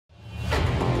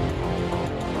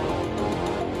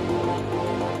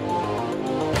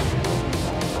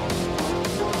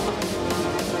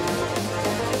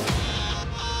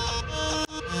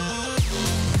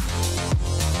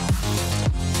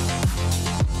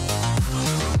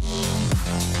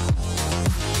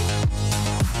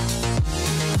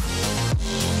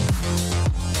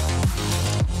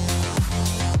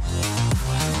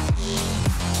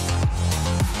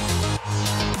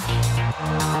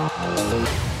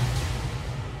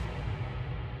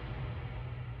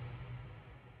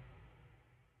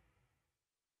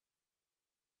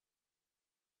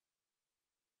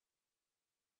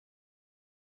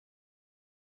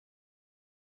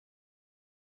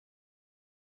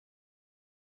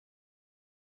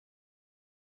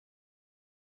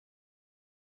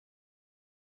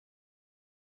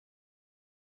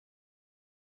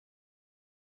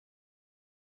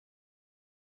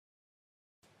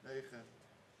9, 8, 7,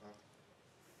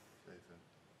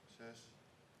 6,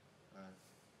 5,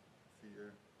 4,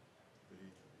 3, 2,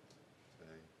 1.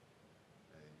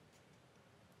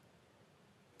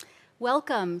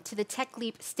 Welcome to the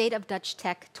Techleap State of Dutch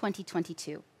Tech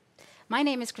 2022. My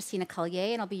name is Christina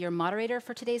Caljé, and I'll be your moderator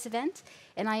for today's event.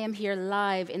 And I am here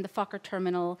live in the Fokker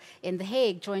terminal in The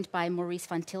Hague, joined by Maurice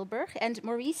van Tilburg. And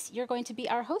Maurice, you're going to be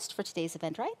our host for today's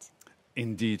event, right?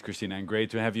 Indeed, Christina, and great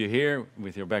to have you here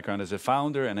with your background as a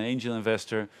founder and an angel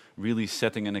investor, really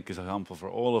setting an example for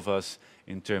all of us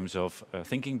in terms of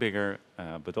thinking bigger,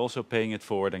 but also paying it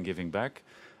forward and giving back.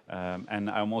 And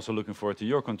I'm also looking forward to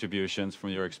your contributions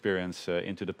from your experience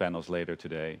into the panels later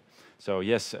today. So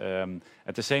yes,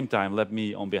 at the same time, let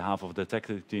me, on behalf of the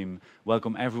Techleap team,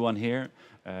 welcome everyone here.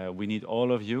 We need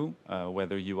all of you,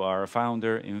 whether you are a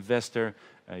founder, investor,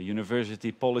 a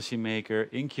university policymaker,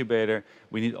 incubator.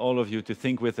 We need all of you to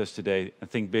think with us today and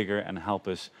think bigger and help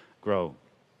us grow.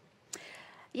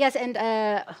 Yes, and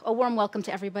a warm welcome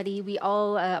to everybody. We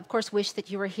all, of course, wish that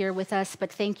you were here with us,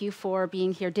 but thank you for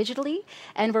being here digitally.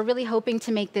 And we're really hoping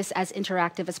to make this as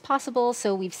interactive as possible,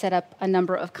 so we've set up a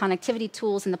number of connectivity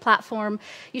tools in the platform.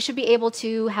 You should be able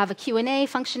to have a Q&A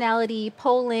functionality,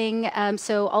 polling,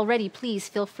 so already please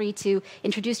feel free to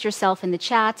introduce yourself in the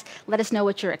chat. Let us know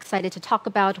what you're excited to talk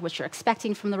about, what you're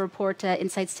expecting from the report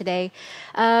insights today.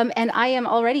 And I am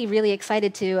already really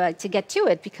excited to get to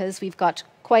it, because we've got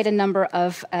quite a number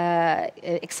of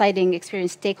exciting,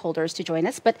 experienced stakeholders to join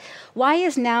us. But why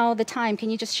is now the time? Can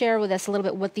you just share with us a little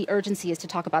bit what the urgency is to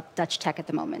talk about Dutch tech at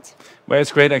the moment? Well,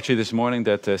 it's great actually this morning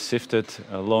that Sifted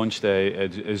launched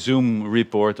a Zoom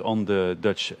report on the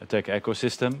Dutch tech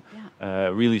ecosystem,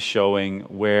 really showing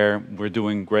where we're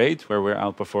doing great, where we're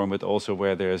outperforming, but also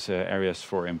where there's areas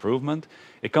for improvement.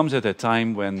 It comes at a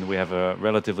time when we have a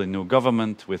relatively new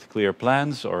government with clear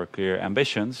plans or clear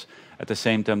ambitions. At the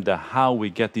same time, how we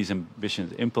get these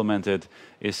ambitions implemented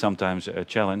is sometimes a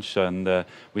challenge. And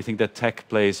we think that tech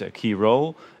plays a key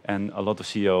role. And a lot of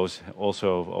CEOs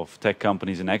also of tech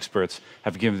companies and experts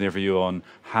have given their view on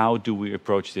how do we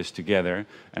approach this together.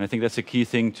 And I think that's a key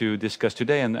thing to discuss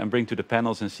today and bring to the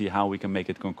panels and see how we can make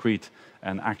it concrete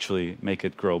and actually make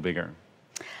it grow bigger.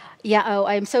 Yeah,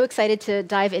 I'm so excited to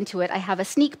dive into it. I have a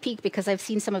sneak peek because I've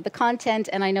seen some of the content,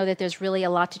 and I know that there's really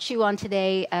a lot to chew on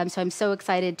today. So I'm so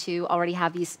excited to already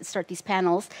have start these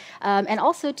panels, and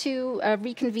also to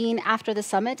reconvene after the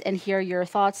summit and hear your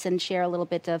thoughts and share a little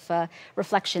bit of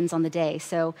reflections on the day.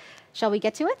 So, shall we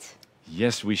get to it?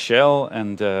 Yes, we shall.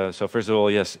 And so first of all,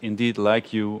 yes, indeed,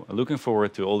 like you, looking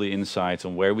forward to all the insights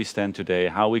on where we stand today,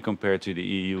 how we compare to the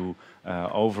EU,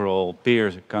 overall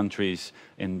peer countries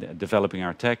in developing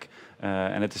our tech.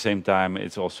 And at the same time,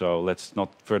 it's also, let's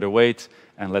not further wait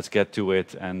and let's get to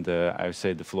it. And I would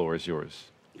say the floor is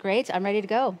yours. Great, I'm ready to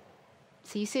go.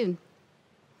 See you soon.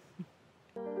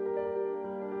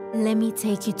 Let me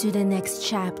take you to the next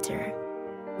chapter.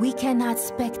 We cannot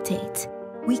spectate.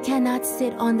 We cannot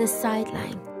sit on the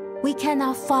sideline. We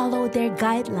cannot follow their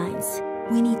guidelines.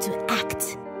 We need to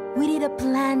act. We need a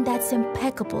plan that's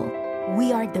impeccable.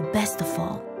 We are the best of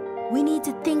all. We need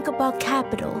to think about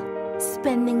capital,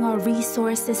 spending our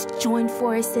resources, join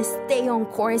forces, stay on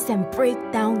course, and break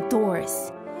down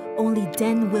doors. Only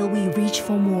then will we reach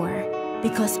for more.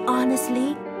 Because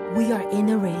honestly, we are in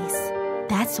a race.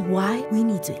 That's why we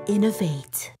need to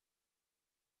innovate.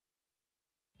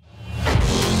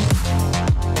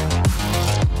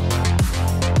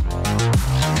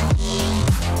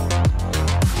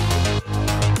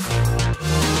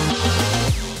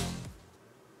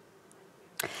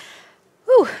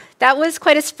 That was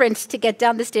quite a sprint to get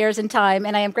down the stairs in time,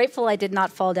 and I am grateful I did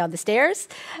not fall down the stairs.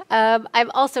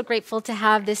 I'm also grateful to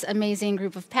have this amazing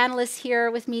group of panelists here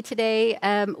with me today.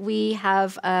 We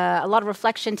have a lot of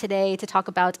reflection today to talk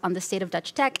about on the state of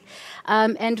Dutch tech,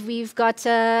 and we've got,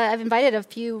 I've invited a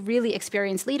few really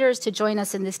experienced leaders to join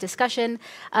us in this discussion,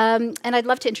 and I'd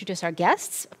love to introduce our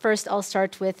guests. First, I'll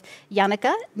start with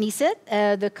Janneke, Niessen,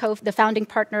 the founding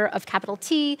partner of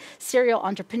CapitalT, serial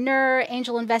entrepreneur,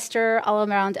 angel investor,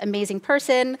 all-around amazing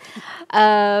person.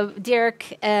 Derk,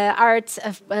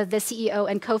 the CEO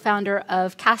and co-founder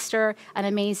of Castor, an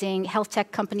amazing health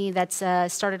tech company that's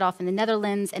started off in the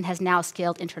Netherlands and has now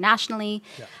scaled internationally.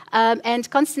 Yeah. And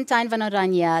Constantijn van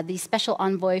Oranje, the special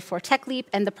envoy for Techleap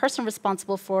and the person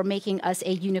responsible for making us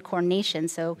a unicorn nation.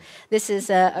 So this is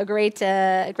a great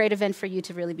event for you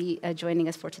to really be joining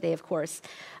us for today, of course.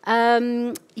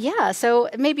 Yeah, so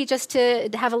maybe just to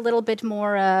have a little bit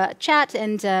more chat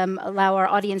and allow our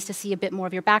audience chance to see a bit more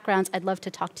of your backgrounds, I'd love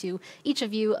to talk to each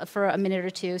of you for a minute or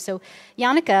two. So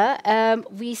Janneke,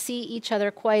 we see each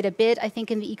other quite a bit, I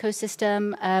think, in the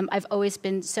ecosystem. I've always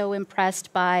been so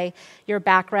impressed by your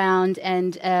background,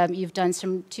 and you've done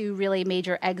two really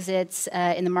major exits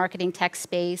in the marketing tech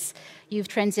space. You've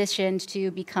transitioned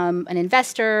to become an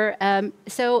investor.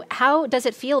 So how does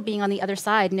it feel being on the other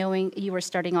side, knowing you were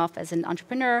starting off as an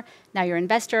entrepreneur, now you're an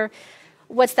investor?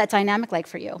 What's that dynamic like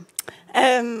for you?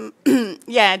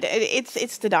 Yeah,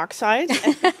 it's the dark side,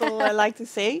 as people like to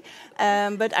say.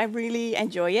 But I really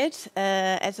enjoy it.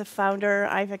 As a founder,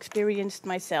 I've experienced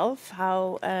myself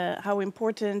how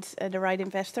important the right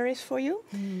investor is for you.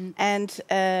 And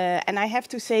I have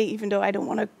to say, even though I don't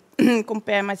want to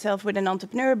compare myself with an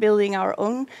entrepreneur, building our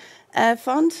own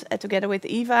fund together with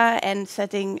Eva and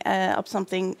setting up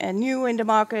something new in the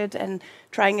market and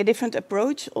trying a different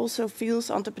approach also feels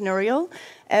entrepreneurial.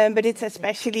 But it's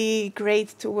especially great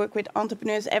to work with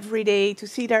entrepreneurs every day, to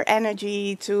see their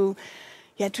energy, to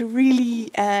really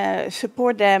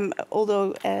support them,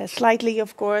 although slightly,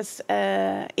 of course,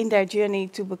 in their journey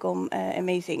to become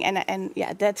amazing. And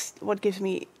yeah, that's what gives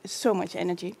me so much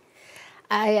energy.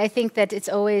 I think that it's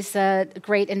always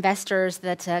great investors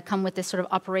that come with this sort of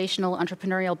operational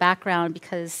entrepreneurial background,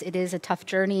 because it is a tough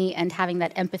journey, and having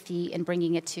that empathy and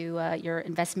bringing it to your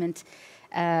investment,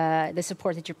 the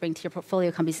support that you bring to your portfolio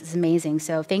companies is amazing.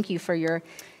 So thank you for your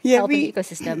help in the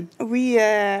ecosystem.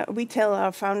 We tell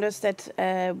our founders that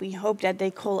we hope that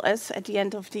they call us at the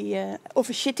end of a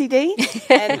shitty day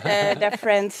and their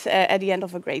friends at the end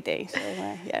of a great day. So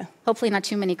yeah. Hopefully not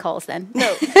too many calls then.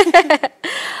 No.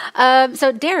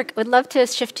 So Derk, would love to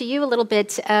shift to you a little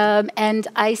bit. And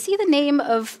I see the name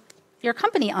of your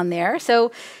company on there.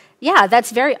 So yeah,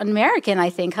 that's very American, I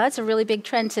think. Huh? It's a really big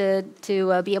trend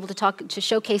to be able to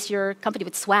showcase your company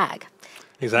with swag.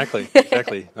 Exactly.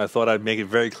 I thought I'd make it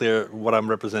very clear what I'm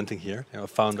representing here. A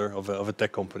founder of a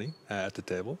tech company at the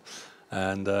table.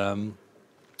 And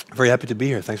very happy to be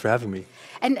here. Thanks for having me.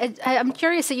 And I'm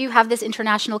curious, so you have this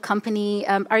international company.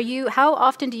 How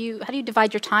do you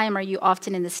divide your time? Are you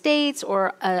often in the States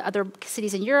or other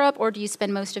cities in Europe, or do you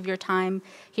spend most of your time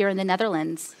here in the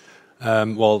Netherlands?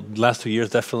 Well, the last 2 years,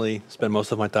 definitely spent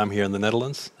most of my time here in the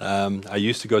Netherlands. I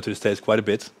used to go to the States quite a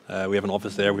bit. We have an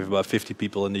office there. We have about 50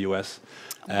 people in the US.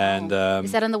 Wow. And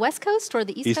is that on the West Coast or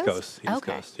the East Coast? East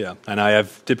Coast, yeah. And I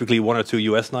have typically 1 or 2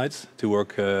 US nights to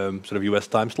work sort of US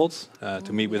time slots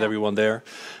to meet with everyone there.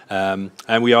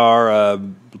 And we are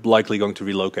likely going to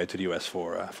relocate to the US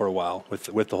for a while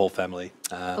with the whole family.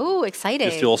 Oh, exciting!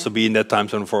 Just to also be in that time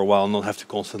zone for a while and not have to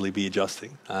constantly be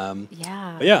adjusting.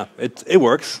 Yeah. But yeah, it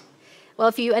works. Well,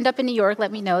 if you end up in New York,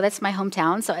 let me know. That's my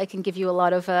hometown, so I can give you a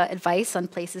lot of advice on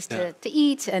places to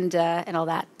eat and all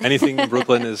that. Anything in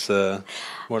Brooklyn is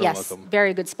more than welcome. Yes,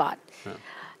 very good spot.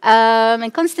 Yeah.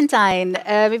 And Constantijn,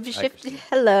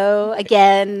 hello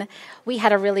again. We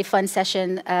had a really fun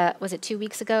session. Was it 2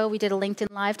 weeks ago? We did a LinkedIn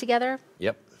Live together.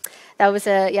 Yep. That was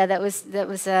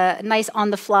a nice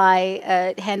on the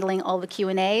fly handling all the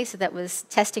Q&A. So that was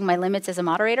testing my limits as a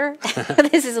moderator.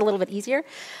 This is a little bit easier.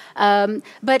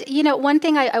 But one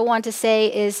thing I want to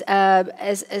say is,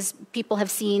 as people have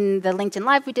seen the LinkedIn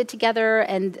Live we did together,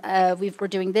 and we're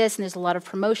doing this, and there's a lot of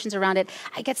promotions around it.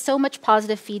 I get so much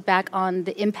positive feedback on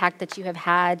the impact that you have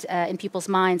had in people's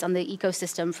minds on the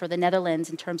ecosystem for the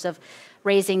Netherlands in terms of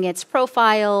raising its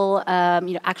profile,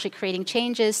 actually creating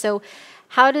changes. So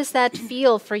how does that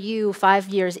feel for you 5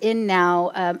 years in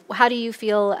now? How do you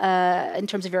feel in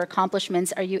terms of your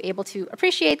accomplishments? Are you able to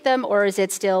appreciate them, or is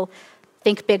it still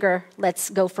think bigger, let's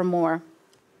go for more?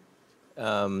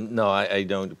 No, I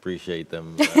don't appreciate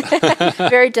them.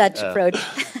 Very Dutch approach.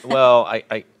 Well,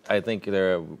 I think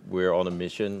we're on a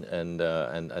mission, and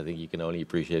I think you can only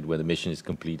appreciate when the mission is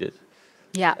completed.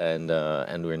 Yeah.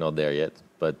 And we're not there yet.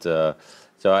 But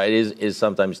so it is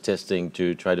sometimes testing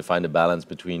to try to find a balance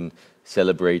between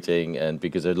celebrating, and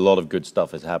because a lot of good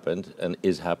stuff has happened and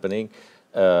is happening,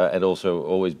 and also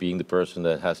always being the person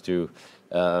that has to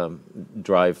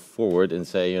drive forward and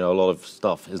say, a lot of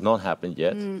stuff has not happened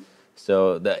yet.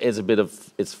 So that is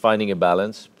it's finding a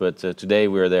balance. But today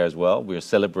we're there as well. We're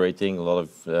celebrating. A lot of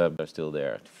are still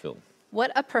there to film. What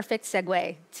a perfect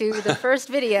segue to the first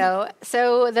video.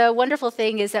 So the wonderful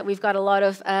thing is that we've got a lot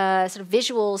of sort of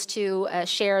visuals to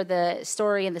share the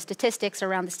story and the statistics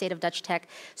around the state of Dutch tech.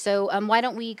 So why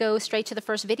don't we go straight to the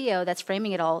first video that's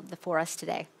framing it all for us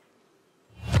today.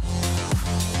 The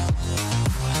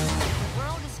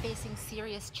world is facing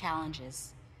serious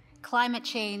challenges. Climate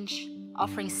change,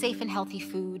 offering safe and healthy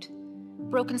food,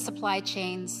 broken supply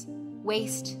chains,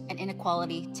 waste and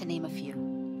inequality, to name a few.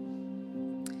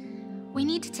 We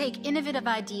need to take innovative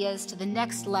ideas to the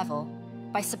next level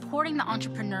by supporting the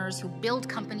entrepreneurs who build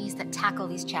companies that tackle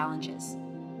these challenges.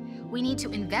 We need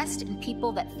to invest in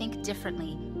people that think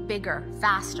differently, bigger,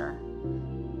 faster.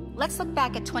 Let's look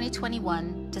back at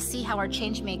 2021 to see how our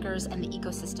change makers and the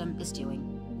ecosystem is doing.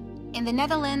 In the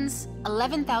Netherlands,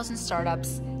 11,000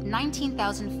 startups,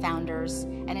 19,000 founders,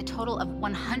 and a total of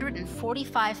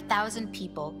 145,000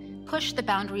 people push the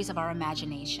boundaries of our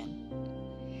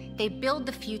imagination. They build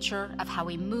the future of how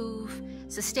we move,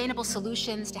 sustainable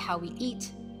solutions to how we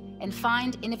eat, and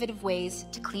find innovative ways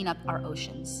to clean up our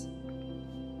oceans.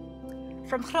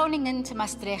 From Groningen to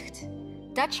Maastricht,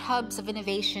 Dutch hubs of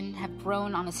innovation have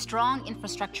grown on a strong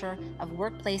infrastructure of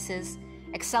workplaces,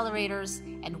 accelerators,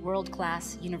 and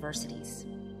world-class universities.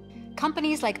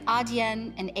 Companies like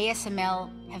ADN and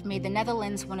ASML have made the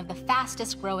Netherlands one of the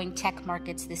fastest-growing tech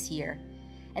markets this year,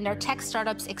 and our tech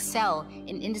startups excel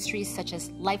in industries such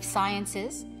as life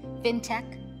sciences,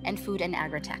 fintech, and food and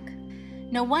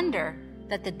agritech. No wonder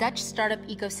that the Dutch startup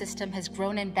ecosystem has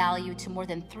grown in value to more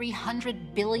than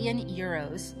 300 billion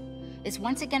euros, is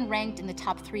once again ranked in the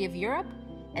top 3 of Europe,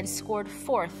 and scored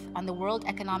 4th on the World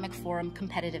Economic Forum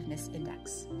Competitiveness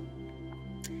Index.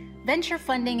 Venture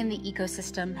funding in the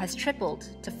ecosystem has tripled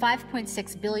to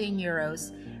 5.6 billion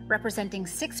euros, representing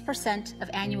 6% of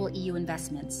annual EU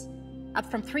investments, up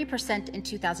from 3% in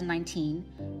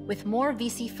 2019, with more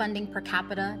VC funding per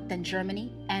capita than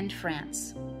Germany and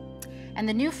France. And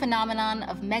the new phenomenon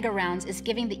of mega rounds is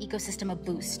giving the ecosystem a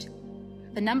boost.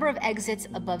 The number of exits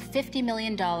above $50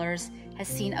 million has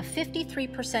seen a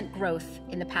 53% growth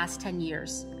in the past 10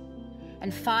 years.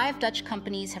 And 5 Dutch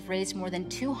companies have raised more than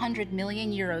 200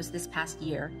 million euros this past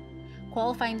year,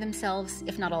 qualifying themselves,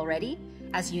 if not already,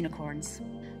 as unicorns.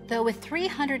 Though with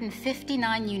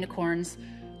 359 unicorns,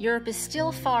 Europe is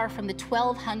still far from the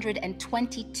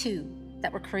 1,222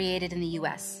 that were created in the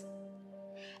US.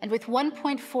 And with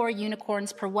 1.4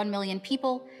 unicorns per 1 million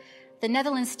people, the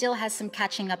Netherlands still has some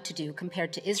catching up to do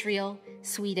compared to Israel,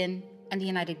 Sweden, and the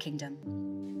United Kingdom.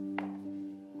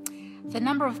 The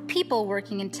number of people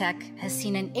working in tech has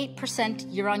seen an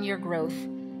 8% year-on-year growth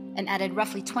and added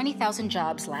roughly 20,000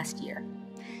 jobs last year.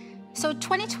 So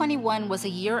 2021 was a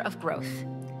year of growth.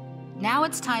 Now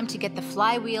it's time to get the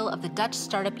flywheel of the Dutch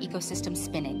startup ecosystem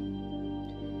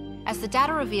spinning. As the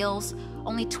data reveals,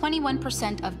 only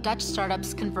 21% of Dutch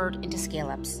startups convert into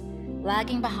scale-ups,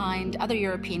 lagging behind other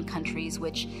European countries,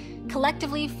 which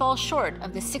collectively fall short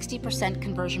of the 60%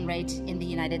 conversion rate in the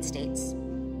United States.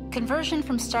 Conversion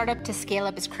from startup to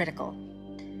scale-up is critical,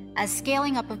 as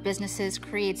scaling up of businesses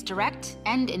creates direct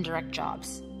and indirect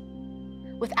jobs.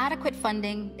 With adequate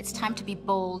funding, it's time to be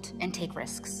bold and take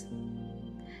risks.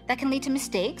 That can lead to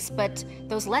mistakes, but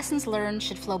those lessons learned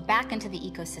should flow back into the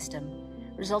ecosystem,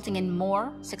 resulting in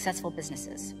more successful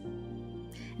businesses.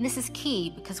 And this is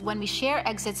key because when we share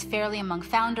exits fairly among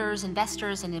founders,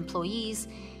 investors, and employees,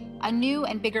 a new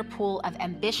and bigger pool of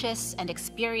ambitious and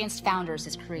experienced founders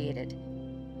is created,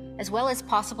 as well as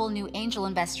possible new angel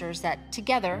investors that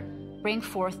together bring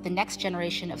forth the next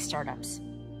generation of startups.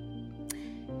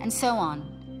 And so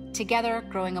on, together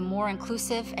growing a more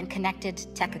inclusive and connected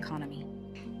tech economy.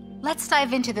 Let's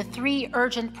dive into the 3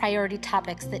 urgent priority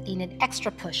topics that need an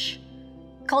extra push: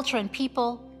 culture and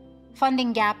people,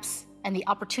 funding gaps, and the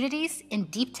opportunities in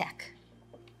deep tech.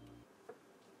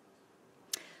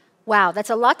 Wow, that's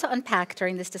a lot to unpack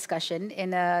during this discussion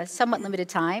in a somewhat limited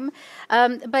time.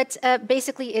 But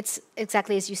basically, it's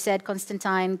exactly as you said,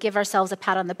 Constantijn, give ourselves a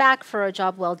pat on the back for a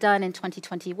job well done in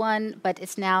 2021, but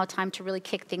it's now time to really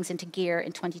kick things into gear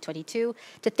in 2022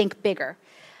 to think bigger.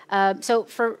 So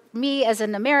for me as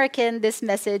an American, this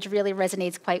message really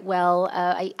resonates quite well.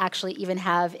 I actually even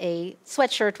have a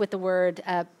sweatshirt with the word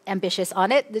ambitious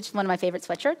on it. It's one of my favorite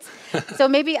sweatshirts. So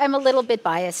maybe I'm a little bit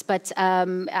biased, but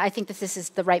I think that this is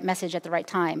the right message at the right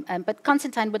time. But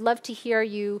Constantijn, would love to hear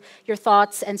your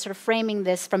thoughts and sort of framing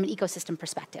this from an ecosystem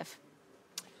perspective.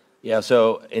 Yeah,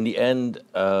 so in the end,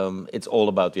 it's all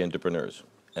about the entrepreneurs.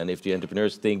 And if the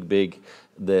entrepreneurs think big,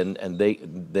 then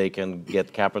they can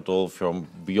get capital from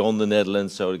beyond the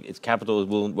Netherlands. So its capital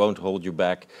won't hold you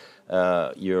back.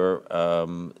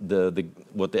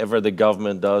 Whatever the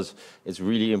government does is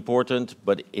really important,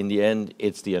 but in the end,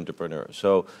 it's the entrepreneur.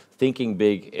 So thinking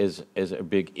big is a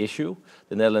big issue.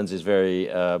 The Netherlands is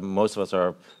most of us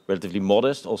are relatively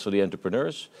modest, also the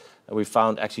entrepreneurs. We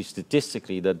found actually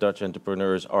statistically that Dutch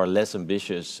entrepreneurs are less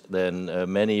ambitious than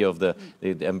many of the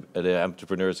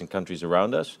entrepreneurs in countries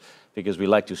around us, because we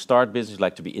like to start business,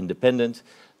 like to be independent,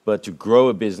 but to grow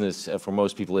a business for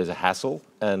most people is a hassle,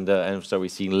 and so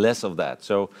we've seen less of that.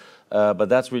 So, but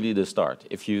that's really the start.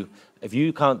 If you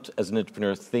can't, as an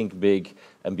entrepreneur, think big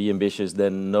and be ambitious,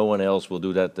 then no one else will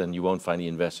do that, and you won't find the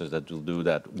investors that will do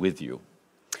that with you.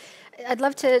 I'd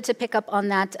love to pick up on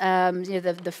that,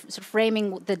 the sort of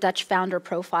framing the Dutch founder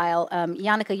profile.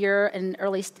 Janneke, you're an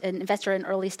investor in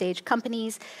early stage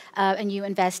companies, and you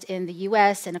invest in the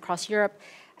US and across Europe.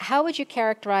 How would you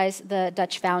characterize the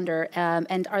Dutch founder,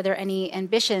 and are there any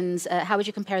ambitions? How would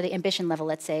you compare the ambition level,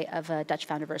 let's say, of a Dutch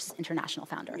founder versus international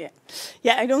founder?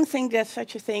 Yeah, I don't think there's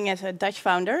such a thing as a Dutch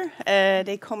founder.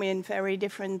 They come in very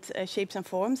different shapes and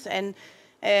forms, and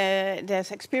there's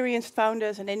experienced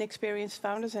founders and inexperienced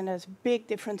founders, and there's big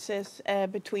differences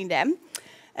between them.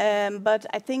 But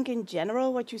I think in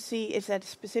general what you see is that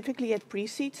specifically at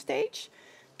pre-seed stage,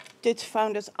 Dutch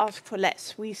founders ask for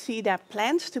less. We see their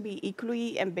plans to be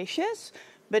equally ambitious,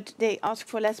 but they ask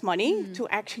for less money to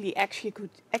actually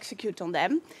execute on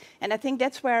them. And I think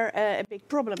that's where a big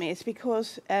problem is,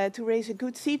 because to raise a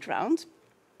good seed round,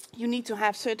 you need to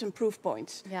have certain proof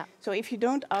points. Yeah. So if you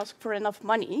don't ask for enough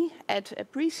money at a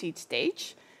pre-seed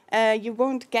stage, you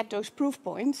won't get those proof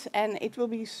points, and it will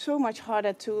be so much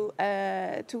harder to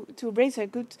raise a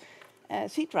good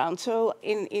seed round. So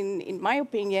in my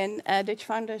opinion, Dutch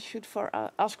founders should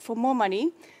ask for more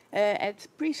money at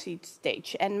pre-seed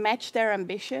stage and match their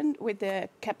ambition with the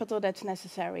capital that's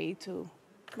necessary to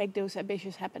make those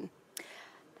ambitions happen.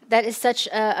 That is such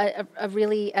a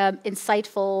really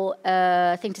insightful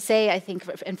thing to say, I think,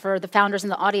 and for the founders in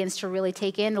the audience to really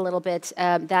take in a little bit,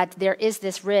 that there is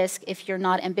this risk if you're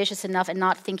not ambitious enough and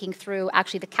not thinking through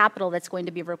actually the capital that's going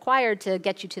to be required to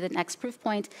get you to the next proof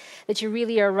point, that you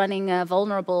really are running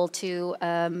vulnerable to,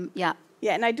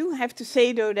 Yeah, and I do have to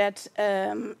say, though, that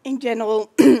in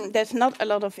general, there's not a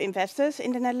lot of investors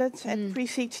in the Netherlands at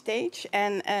pre-seed stage.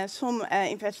 And some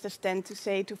investors tend to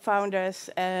say to founders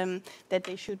that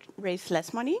they should raise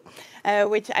less money,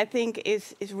 which I think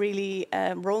is really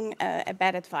wrong,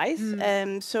 bad advice.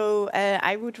 So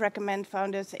I would recommend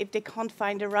founders, if they can't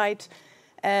find the right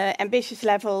ambitious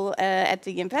level at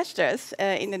the investors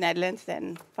in the Netherlands,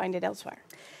 then find it elsewhere.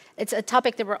 It's a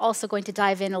topic that we're also going to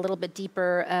dive in a little bit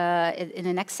deeper in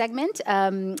the next segment.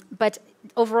 But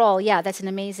overall, yeah, that's an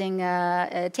amazing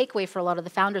takeaway for a lot of the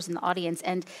founders in the audience.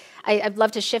 And I'd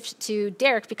love to shift to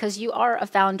Derk, because you are a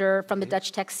founder from the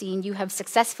Dutch tech scene. You have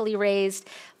successfully raised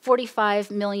 $45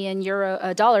 million,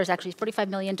 $45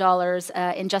 million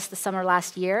in just the summer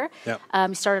last year. Yep.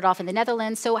 You started off in the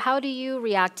Netherlands. So how do you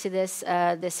react to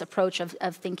this approach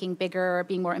of thinking bigger,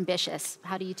 being more ambitious?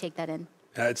 How do you take that in?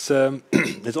 It's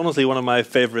it's honestly one of my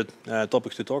favorite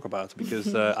topics to talk about,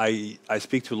 because I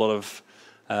speak to a lot of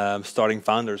starting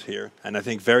founders here, and I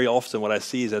think very often what I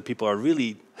see is that people are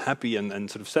really happy and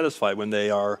sort of satisfied when they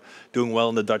are doing well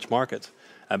in the Dutch market.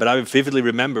 But I vividly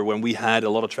remember when we had a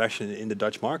lot of traction in the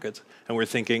Dutch market, and we're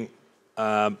thinking,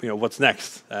 what's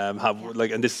next?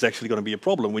 And this is actually going to be a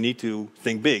problem. We need to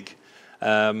think big.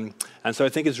 And so I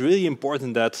think it's really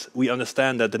important that we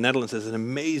understand that the Netherlands has an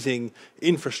amazing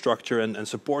infrastructure and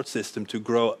support system to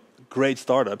grow great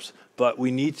startups, but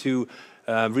we need to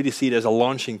really see it as a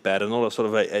launching pad and not a sort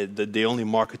of the only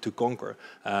market to conquer.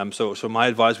 So my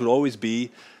advice would always be,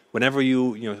 whenever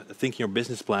you think your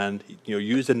business plan,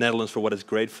 use the Netherlands for what it's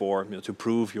great for, to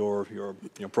prove your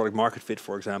product market fit,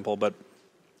 for example. But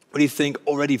what do you think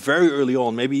already very early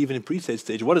on, maybe even in pre-stage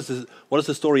stage, what is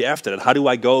the story after that? How do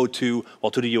I go to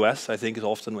the US, I think is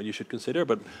often what you should consider,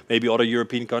 but maybe other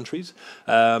European countries.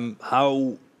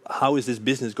 How is this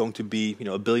business going to be,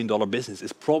 $1 billion business?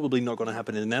 It's probably not going to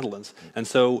happen in the Netherlands. And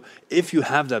so if you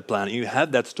have that plan and you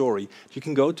have that story, you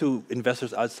can go to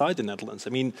investors outside the Netherlands. I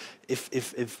mean,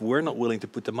 if we're not willing to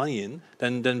put the money in,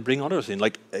 then bring others in.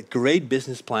 Like a great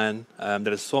business plan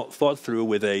that is thought through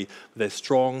with a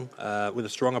strong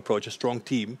approach, a strong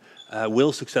team,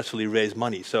 will successfully raise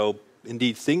money. So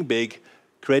indeed, think big.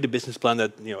 Create a business plan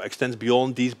that extends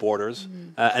beyond these borders,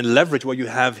 and leverage what you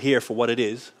have here for what it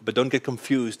is. But don't get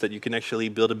confused that you can actually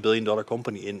build $1 billion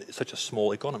company in such a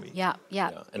small economy. Yeah.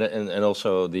 And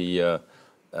also the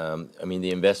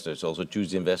investors also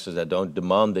choose the investors that don't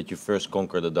demand that you first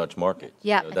conquer the Dutch market.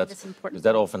 Yeah, so that's important.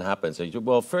 That often happens.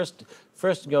 So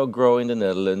first grow in the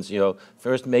Netherlands.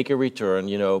 First make a return.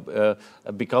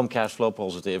 Become cash flow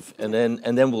positive, and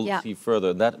then we'll see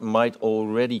further. That might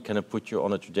already kind of put you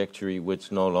on a trajectory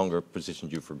which no longer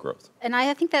positions you for growth. And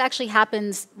I think that actually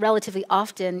happens relatively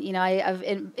often. I've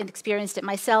experienced it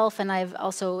myself, and I've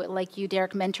also, like you,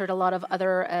 Derk, mentored a lot of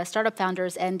other startup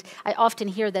founders. And I often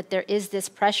hear that there is this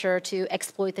pressure to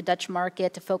exploit the Dutch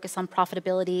market, to focus on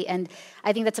profitability. And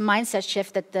I think that's a mindset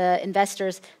shift that the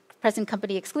investors present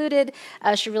company excluded,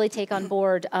 should really take on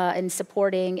board in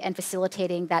supporting and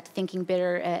facilitating that thinking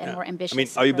bigger and more ambitious. I mean,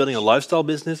 are you building a lifestyle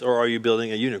business or are you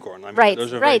building a unicorn? I mean, right,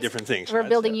 those are right. very different things. We're right?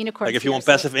 building unicorns. Like if you want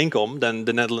passive income, then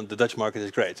the Dutch market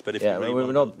is great. But if you really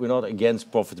we're not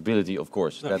against profitability, of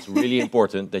course. That's really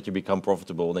important that you become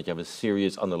profitable and that you have a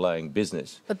serious underlying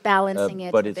business. But balancing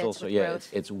it. But it's also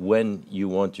it's when you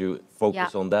want to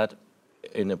focus on that,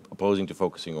 in opposing to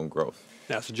focusing on growth.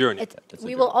 That's a journey.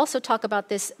 We will also talk about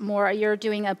this more. You're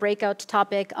doing a breakout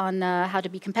topic on how to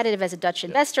be competitive as a Dutch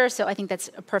investor, so I think that's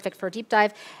perfect for a deep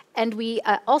dive. And we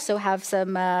also have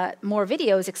some more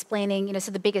videos explaining, some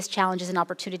of the biggest challenges and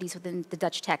opportunities within the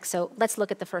Dutch tech. So let's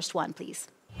look at the first one, please.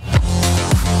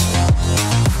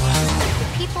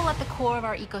 The people at the core of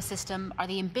our ecosystem are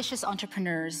the ambitious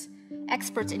entrepreneurs,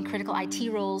 experts in critical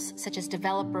IT roles such as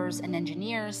developers and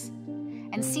engineers,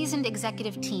 and seasoned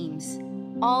executive teams,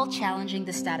 all challenging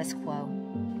the status quo.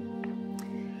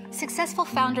 Successful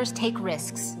founders take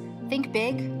risks, think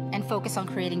big, and focus on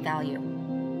creating value.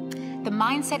 The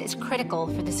mindset is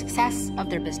critical for the success of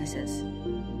their businesses.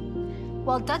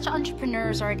 While Dutch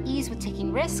entrepreneurs are at ease with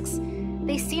taking risks,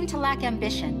 they seem to lack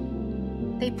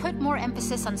ambition. They put more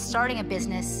emphasis on starting a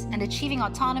business and achieving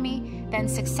autonomy than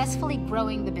successfully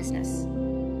growing the business.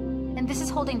 And this is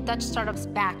holding Dutch startups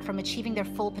back from achieving their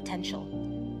full potential.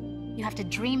 You have to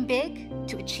dream big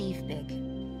to achieve big.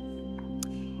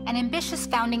 An ambitious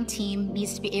founding team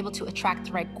needs to be able to attract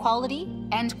the right quality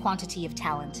and quantity of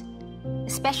talent,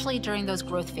 especially during those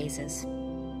growth phases.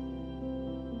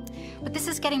 But this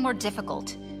is getting more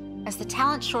difficult as the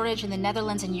talent shortage in the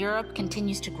Netherlands and Europe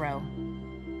continues to grow.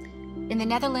 In the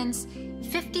Netherlands,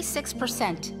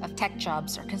 56% of tech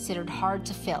jobs are considered hard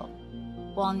to fill,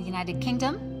 while in the United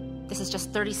Kingdom, this is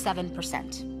just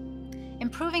 37%.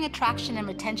 Improving attraction and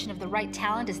retention of the right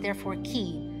talent is therefore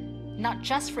key, not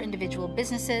just for individual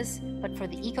businesses, but for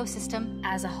the ecosystem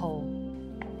as a whole.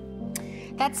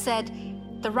 That said,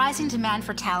 the rising demand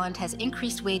for talent has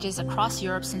increased wages across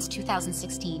Europe since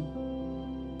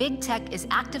 2016. Big tech is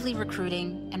actively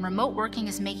recruiting, and remote working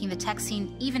is making the tech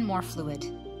scene even more fluid.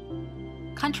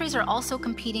 Countries are also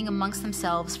competing amongst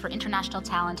themselves for international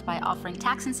talent by offering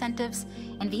tax incentives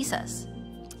and visas.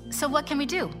 So what can we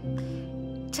do?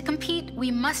 To compete,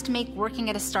 we must make working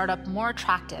at a startup more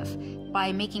attractive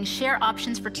by making share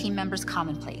options for team members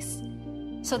commonplace,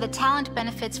 so that talent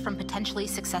benefits from potentially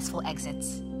successful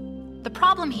exits. The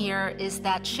problem here is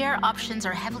that share options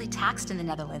are heavily taxed in the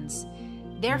Netherlands.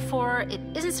 Therefore, it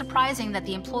isn't surprising that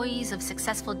the employees of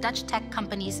successful Dutch tech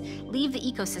companies leave the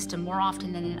ecosystem more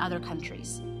often than in other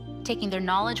countries, taking their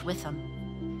knowledge with them.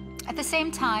 At the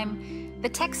same time, the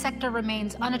tech sector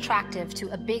remains unattractive to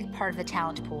a big part of the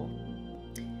talent pool.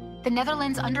 The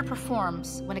Netherlands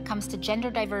underperforms when it comes to gender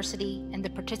diversity and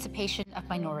the participation of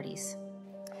minorities.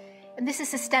 And this is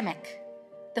systemic.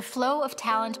 The flow of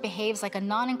talent behaves like a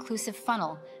non-inclusive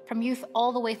funnel from youth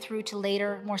all the way through to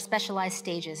later, more specialized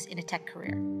stages in a tech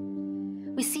career.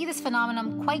 We see this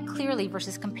phenomenon quite clearly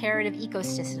versus comparative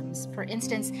ecosystems. For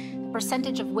instance, the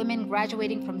percentage of women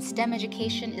graduating from STEM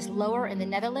education is lower in the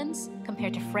Netherlands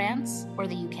compared to France or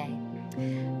the UK.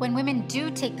 When women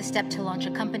do take the step to launch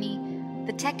a company,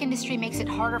 the tech industry makes it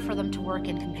harder for them to work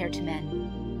in compared to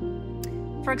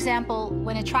men. For example,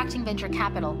 when attracting venture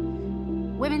capital,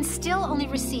 women still only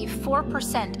receive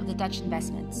 4% of the Dutch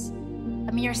investments.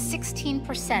 A mere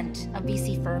 16% of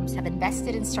VC firms have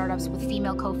invested in startups with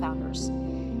female co-founders.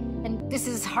 And this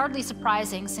is hardly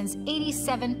surprising since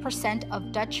 87%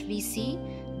 of Dutch VC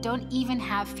don't even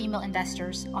have female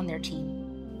investors on their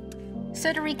team.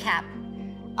 So to recap,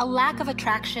 a lack of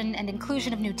attraction and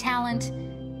inclusion of new talent,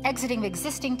 exiting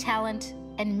existing talent,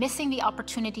 and missing the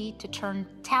opportunity to turn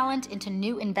talent into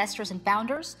new investors and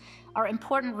founders are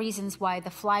important reasons why the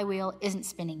flywheel isn't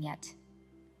spinning yet.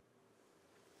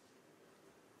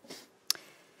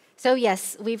 So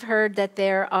yes, we've heard that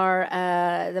there are,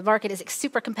 the market is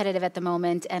super competitive at the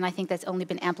moment, and I think that's only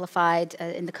been amplified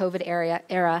in the COVID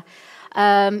era.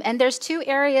 And there's two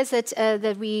areas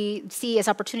that we see as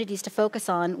opportunities to focus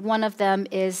on. One of them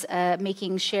is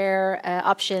making share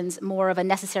options more of a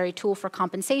necessary tool for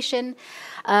compensation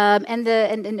and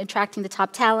attracting the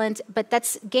top talent. But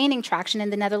that's gaining traction in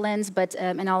the Netherlands. But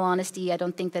in all honesty, I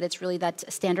don't think that it's really that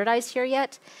standardized here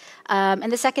yet.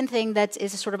 And the second thing that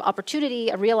is a sort of opportunity,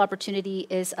 a real opportunity,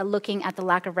 is looking at the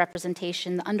lack of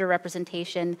representation, the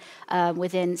underrepresentation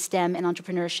within STEM and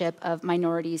entrepreneurship of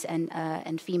minorities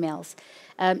and females.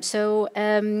 Those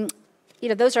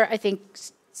are, I think,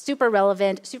 super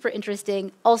relevant, super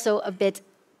interesting, also a bit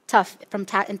tough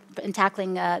in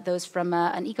tackling those from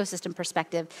an ecosystem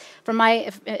perspective.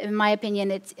 In my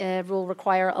opinion, it will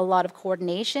require a lot of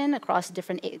coordination across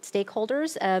different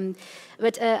stakeholders.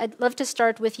 But I'd love to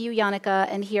start with you, Janneke,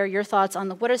 and hear your thoughts on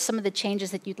what are some of the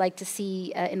changes that you'd like to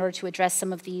see in order to address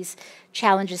some of these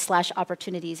challenges /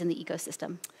 opportunities in the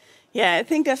ecosystem. Yeah, I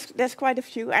think there's quite a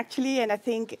few actually, and I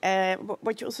think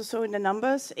what you also saw in the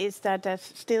numbers is that there's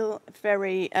still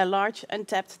very large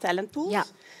untapped talent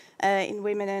pools in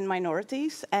women and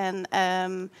minorities, and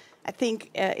I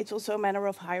think it's also a matter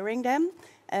of hiring them,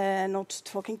 not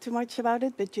talking too much about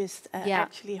it, but just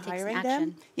actually hiring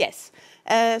them. Yes,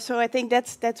 so I think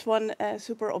that's one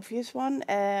super obvious one.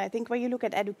 I think when you look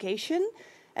at education,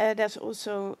 there's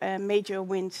also major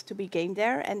wins to be gained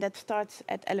there, and that starts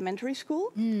at elementary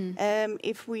school.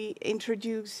 If we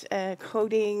introduce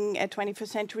coding,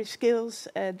 21st century skills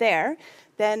there,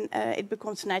 then it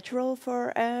becomes natural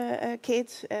for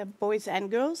kids, boys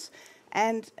and girls,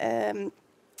 and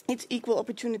it's equal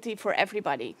opportunity for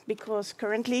everybody, because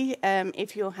currently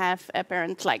if you have a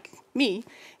parent like me,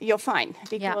 you're fine,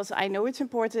 because I know it's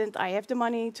important, I have the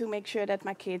money to make sure that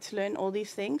my kids learn all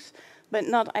these things, but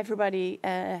not everybody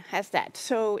has that.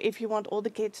 So if you want all the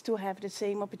kids to have the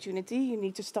same opportunity, you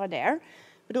need to start there.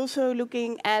 But also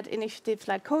looking at initiatives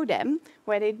like CODEM,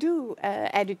 where they do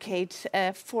educate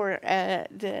for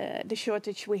the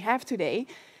shortage we have today,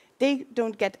 they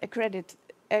don't get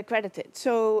accredited.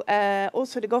 So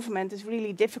also the government is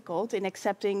really difficult in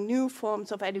accepting new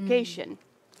forms of education.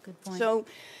 Good point. So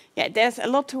yeah, there's a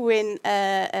lot to win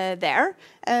there.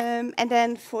 And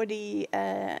then for the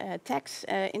tax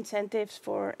incentives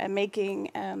for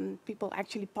making people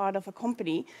actually part of a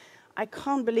company, I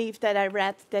can't believe that I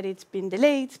read that it's been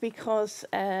delayed because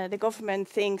the government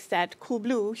thinks that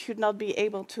Coolblue should not be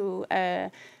able to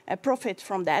profit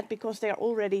from that because they're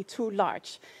already too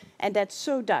large. And that's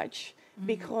so Dutch.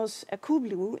 Because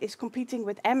Coolblue is competing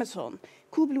with Amazon.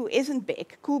 Coolblue isn't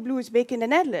big. Coolblue is big in the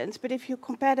Netherlands, but if you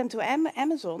compare them to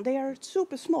Amazon, they are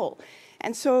super small.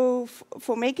 And so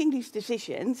for making these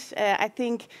decisions, I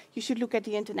think you should look at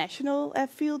the international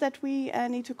field that we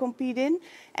need to compete in,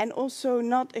 and also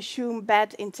not assume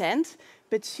bad intent,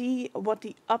 but see what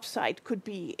the upside could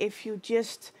be if you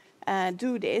just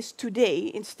do this today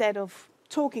instead of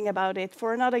talking about it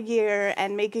for another year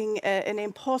and making an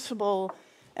impossible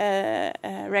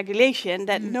regulation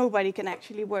that nobody can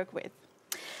actually work with.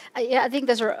 Yeah, I think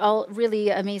those are all really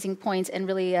amazing points and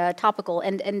really topical.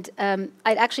 And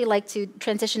I'd actually like to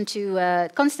transition to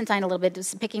Constantijn a little bit,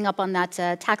 just picking up on that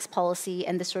tax policy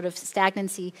and the sort of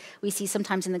stagnancy we see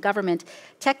sometimes in the government.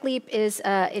 Techleap is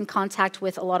in contact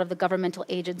with a lot of the governmental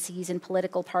agencies and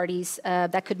political parties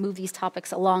that could move these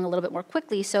topics along a little bit more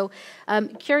quickly. So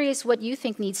I'm curious what you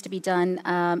think needs to be done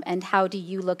and how do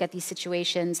you look at these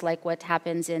situations like what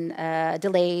happens in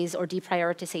delays or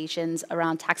deprioritizations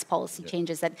around tax policy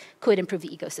changes that could improve the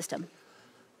ecosystem?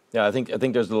 Yeah, I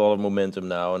think there's a lot of momentum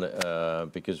now,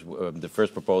 and because the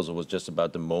first proposal was just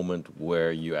about the moment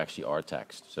where you actually are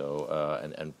taxed, so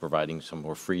and providing some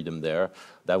more freedom there.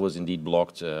 That was indeed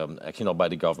blocked, actually not by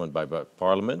the government, by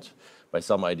Parliament, by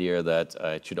some idea that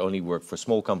it should only work for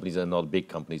small companies and not big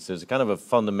companies. There's a kind of a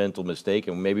fundamental mistake,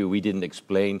 and maybe we didn't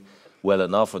explain well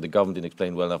enough, or the government didn't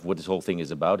explain well enough what this whole thing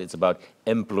is about. It's about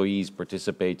employees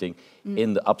participating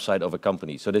in the upside of a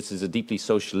company. So this is a deeply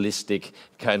socialistic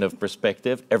kind of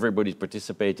perspective. Everybody's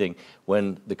participating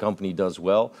when the company does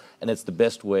well, and it's the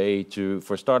best way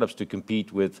for startups to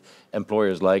compete with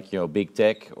employers like big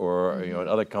tech or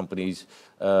other companies,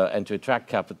 and to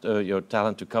attract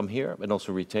talent to come here and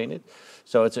also retain it.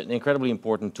 So it's an incredibly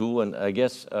important tool, and I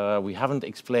guess we haven't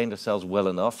explained ourselves well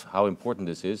enough how important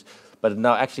this is. But it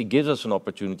now actually gives us an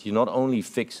opportunity to not only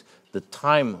fix the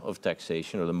time of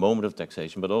taxation or the moment of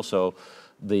taxation, but also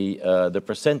the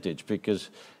percentage,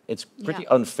 because it's pretty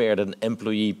unfair that an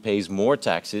employee pays more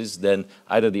taxes than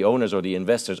either the owners or the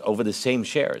investors over the same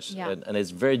shares. And it's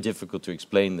very difficult to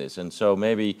explain this. And so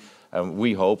maybe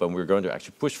we hope, and we're going to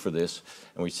actually push for this,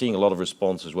 and we're seeing a lot of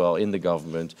response as well in the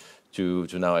government to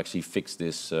now actually fix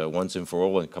this once and for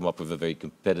all and come up with a very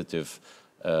competitive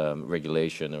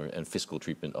regulation and fiscal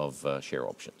treatment of share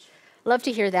options. Love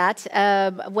to hear that.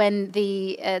 When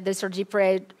the sort of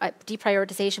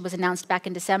deprioritization was announced back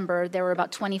in December, there were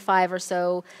about 25 or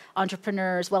so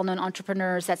entrepreneurs, well-known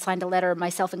entrepreneurs, that signed a letter,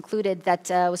 myself included, that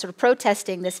was sort of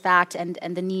protesting this fact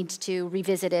and the need to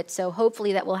revisit it. So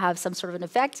hopefully that will have some sort of an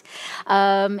effect.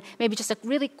 Maybe just a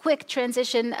really quick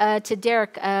transition to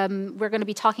Derk. We're going to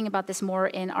be talking about this more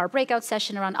in our breakout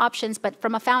session around options, but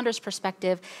from a founder's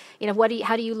perspective,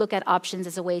 how do you look at options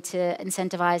as a way to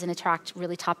incentivize and attract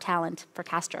really top talent for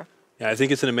Castor? Yeah, I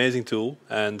think it's an amazing tool,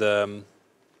 and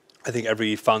I think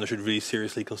every founder should really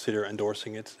seriously consider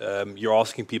endorsing it. You're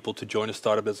asking people to join a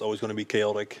startup that's always going to be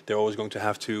chaotic. They're always going to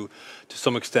have to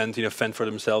some extent, fend for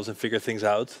themselves and figure things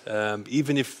out.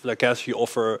 Even if, like as you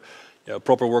offer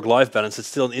proper work-life balance, it's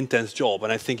still an intense job,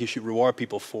 and I think you should reward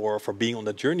people for being on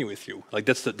that journey with you. Like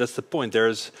that's the point.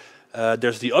 There's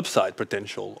the upside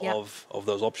potential of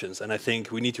those options, and I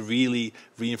think we need to really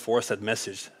reinforce that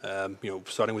message.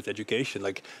 Starting with education,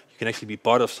 like you can actually be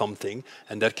part of something,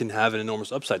 and that can have an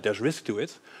enormous upside. There's risk to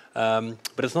it,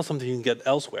 but it's not something you can get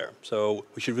elsewhere. So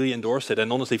we should really endorse it.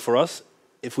 And honestly, for us,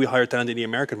 if we hire talent in the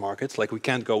American markets, like we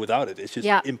can't go without it. It's just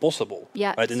impossible.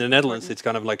 Yeah, right? In the Netherlands, it's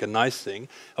kind of like a nice thing.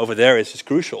 Over there, it's just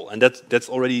crucial, and that's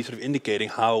already sort of indicating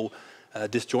how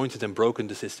disjointed and broken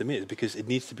the system is, because it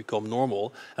needs to become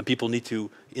normal, and people need to,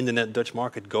 in the Dutch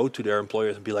market, go to their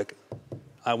employers and be like,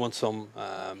 I want some.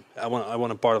 I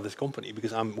want a part of this company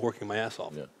because I'm working my ass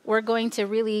off. Yeah. We're going to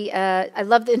really. I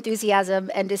love the enthusiasm,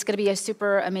 and it's going to be a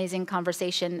super amazing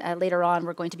conversation later on.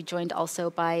 We're going to be joined also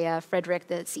by Frederick,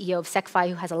 the CEO of SecFi,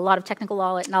 who has a lot of technical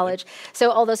knowledge. So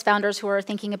all those founders who are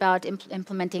thinking about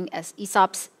implementing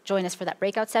ESOPs, join us for that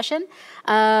breakout session.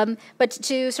 But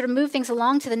to sort of move things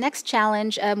along to the next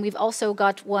challenge, we've also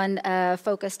got one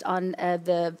focused on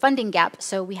the funding gap.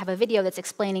 So we have a video that's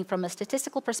explaining from a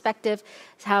statistical perspective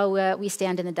how we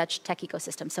stand in the Dutch tech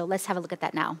ecosystem. So let's have a look at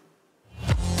that now.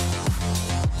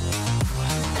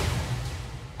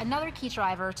 Another key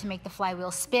driver to make the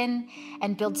flywheel spin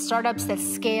and build startups that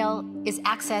scale is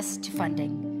access to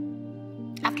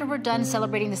funding. After we're done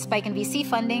celebrating the spike in VC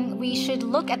funding, we should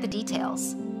look at the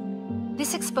details.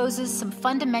 This exposes some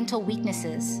fundamental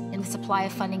weaknesses in the supply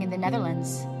of funding in the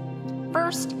Netherlands.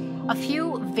 First, a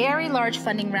few very large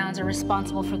funding rounds are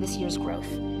responsible for this year's growth.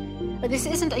 But this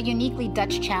isn't a uniquely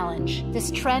Dutch challenge.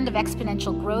 This trend of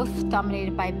exponential growth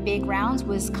dominated by big rounds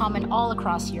was common all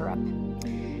across Europe.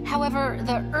 However,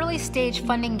 the early stage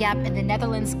funding gap in the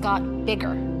Netherlands got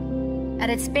bigger.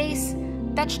 At its base,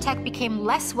 Dutch tech became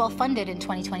less well-funded in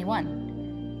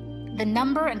 2021. The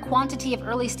number and quantity of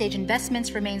early-stage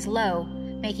investments remains low,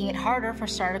 making it harder for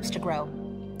startups to grow.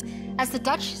 As the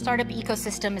Dutch startup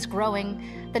ecosystem is growing,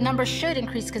 the numbers should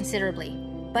increase considerably,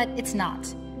 but it's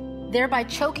not, thereby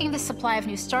choking the supply of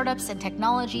new startups and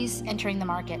technologies entering the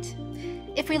market.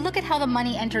 If we look at how the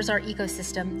money enters our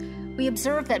ecosystem, we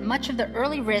observe that much of the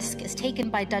early risk is taken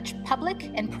by Dutch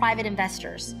public and private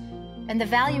investors, and the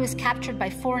value is captured by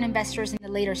foreign investors in the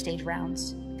later stage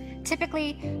rounds.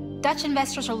 Typically, Dutch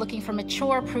investors are looking for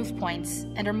mature proof points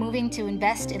and are moving to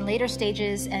invest in later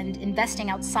stages and investing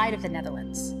outside of the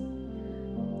Netherlands.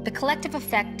 The collective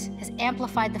effect has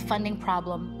amplified the funding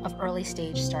problem of early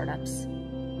stage startups.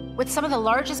 With some of the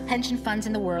largest pension funds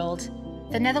in the world,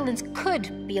 the Netherlands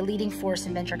could be a leading force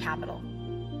in venture capital.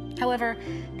 However,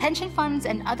 pension funds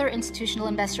and other institutional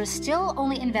investors still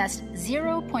only invest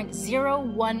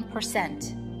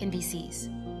 0.01% in VCs.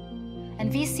 And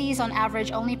VCs on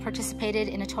average only participated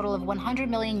in a total of 100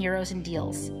 million euros in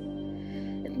deals.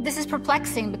 This is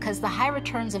perplexing because the high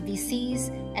returns of VCs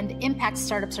and the impact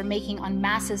startups are making on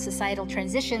massive societal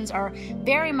transitions are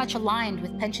very much aligned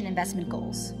with pension investment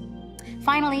goals.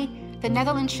 Finally, the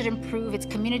Netherlands should improve its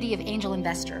community of angel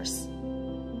investors.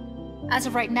 As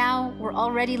of right now, we're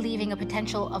already leaving a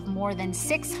potential of more than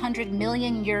 600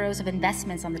 million euros of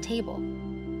investments on the table.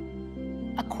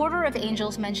 A quarter of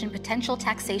angels mention potential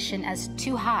taxation as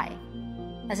too high,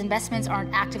 as investments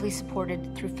aren't actively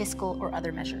supported through fiscal or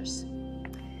other measures.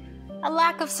 A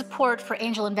lack of support for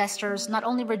angel investors not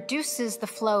only reduces the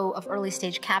flow of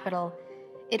early-stage capital,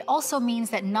 it also means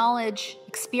that knowledge,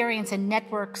 experience, and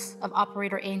networks of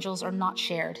operator angels are not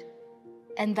shared.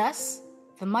 And thus,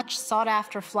 the much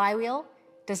sought-after flywheel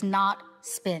does not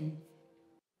spin.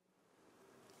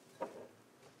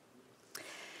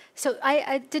 So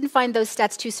I didn't find those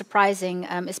stats too surprising,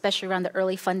 especially around the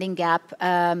early funding gap.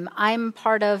 I'm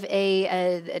part of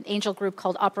an angel group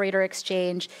called Operator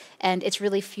Exchange, and it's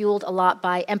really fueled a lot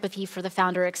by empathy for the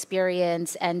founder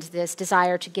experience and this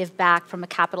desire to give back from a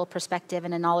capital perspective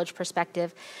and a knowledge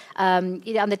perspective. On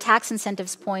the tax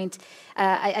incentives point,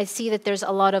 I see that there's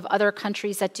a lot of other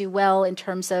countries that do well in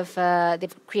terms of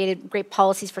they've created great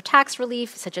policies for tax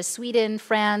relief, such as Sweden,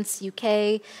 France,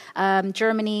 UK,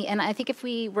 Germany, and I think if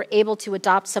we were able to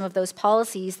adopt some of those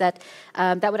policies, that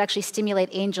would actually stimulate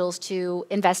angels to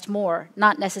invest more,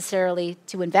 not necessarily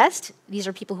to invest. These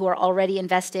are people who are already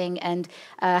investing, and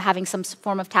having some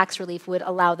form of tax relief would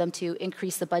allow them to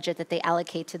increase the budget that they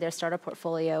allocate to their startup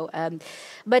portfolio.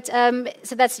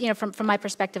 So that's from my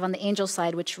perspective on the angel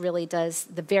side, which really does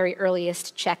the very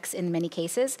earliest checks in many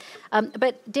cases.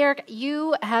 But Derk,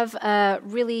 you have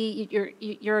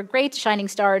you're a great shining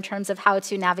star in terms of how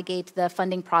to navigate the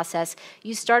funding process.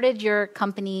 You started started your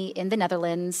company in the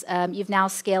Netherlands. You've now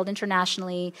scaled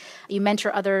internationally. You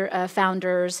mentor other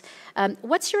founders.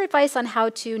 What's your advice on how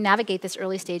to navigate this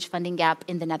early stage funding gap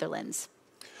in the Netherlands?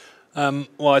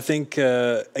 Well, I think,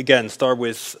 again, start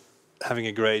with having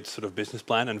a great sort of business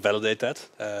plan and validate that.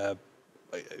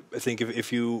 I think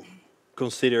if you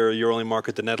consider your only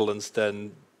market the Netherlands,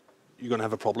 then you're going to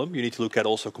have a problem. You need to look at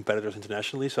also competitors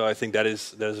internationally. So I think that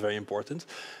is very important.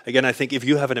 Again, I think if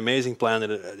you have an amazing plan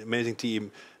and an amazing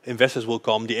team, investors will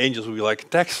come. The angels will be like,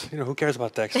 tax. Who cares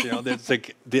about tax? It's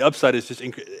like the upside is just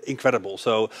incredible.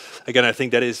 So again, I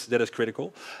think that is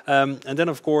critical. And then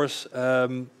of course,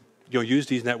 use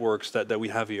these networks that we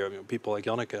have here. People like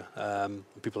Janneke,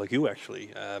 people like you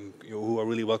actually, who are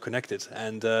really well connected,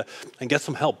 and get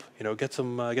some help. Get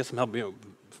some help.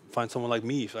 Find someone like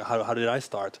me. So how did I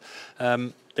start?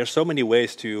 There's so many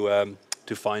ways to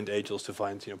find angels, to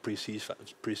find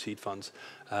pre-seed funds.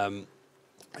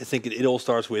 I think it all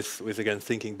starts with again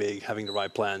thinking big, having the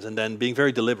right plans, and then being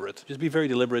very deliberate. Just be very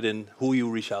deliberate in who you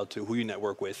reach out to, who you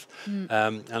network with,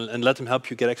 and let them help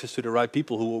you get access to the right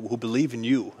people who believe in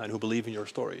you and who believe in your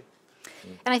story.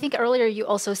 And I think earlier you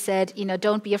also said,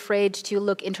 don't be afraid to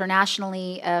look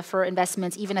internationally for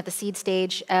investments, even at the seed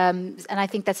stage. And I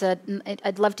think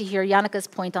I'd love to hear Janneke's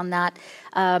point on that.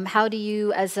 How do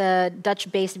you, as a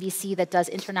Dutch-based VC that does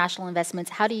international investments,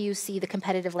 how do you see the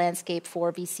competitive landscape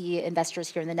for VC investors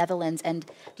here in the Netherlands? And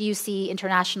do you see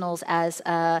internationals as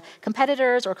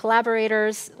competitors or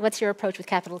collaborators? What's your approach with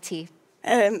CapitalT?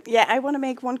 I want to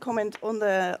make one comment on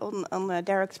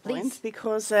Derk's point,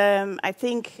 because I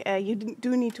think you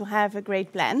do need to have a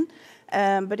great plan,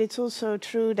 but it's also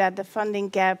true that the funding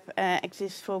gap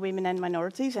exists for women and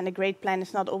minorities, and a great plan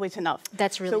is not always enough.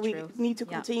 That's really true. So we need to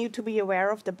continue to be aware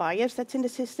of the bias that's in the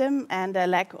system and the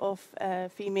lack of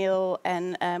female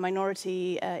and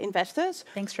minority investors.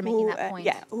 Thanks for making that point.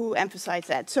 Who emphasize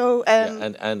that. So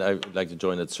and I would like to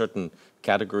join that certain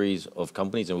categories of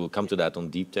companies, and we'll come to that on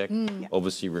deep tech,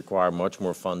 obviously require much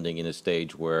more funding in a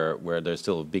stage where there's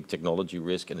still a big technology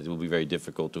risk, and it will be very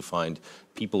difficult to find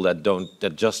people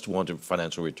that just want a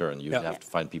financial return. You have to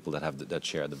find people that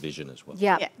share the vision as well.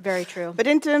 Yeah, very true. But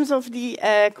in terms of the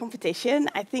competition,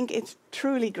 I think it's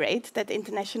truly great that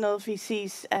international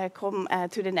VCs come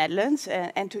to the Netherlands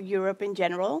and to Europe in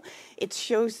general. It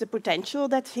shows the potential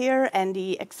that's here and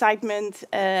the excitement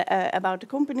about the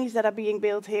companies that are being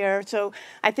built here. So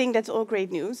I think that's all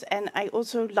great news, and I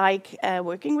also like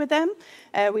working with them.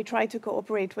 We try to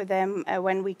cooperate with them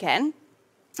when we can.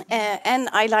 And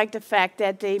I like the fact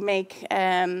that they make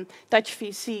Dutch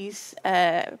VCs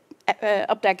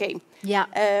up their game. Yeah.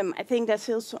 I think there's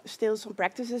still some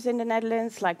practices in the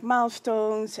Netherlands, like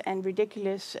milestones and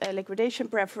ridiculous liquidation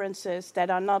preferences that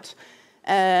are not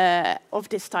of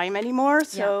this time anymore.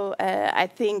 So I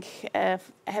think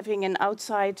having an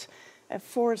outside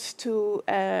force to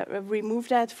remove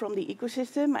that from the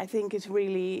ecosystem, I think is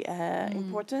really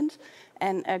important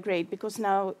and great, because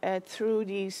now through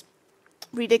these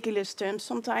ridiculous terms,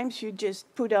 sometimes you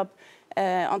just put up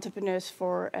entrepreneurs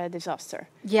for disaster.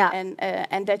 Yeah.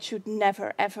 And that should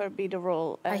never ever be the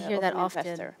role I hear of that an often.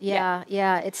 investor.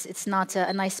 Yeah. It's not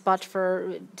a nice spot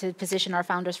to position our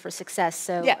founders for success.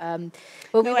 So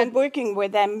and working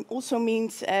with them also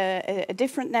means a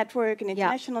different network, an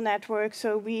international network.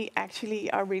 So we actually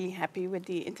are really happy with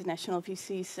the international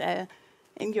VCs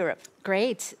in Europe.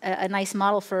 Great, a nice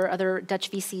model for other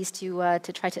Dutch VCs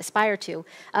to try to aspire to.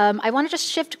 I want to just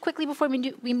shift quickly before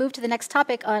we move to the next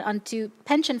topic onto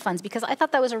pension funds, because I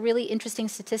thought that was a really interesting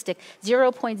statistic,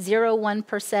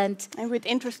 0.01%. And with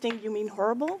interesting, you mean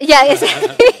horrible? Yeah,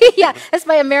 yeah, that's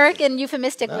my American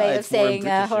euphemistic way of saying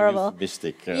horrible.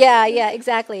 Euphemistic. Yeah,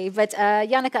 exactly. But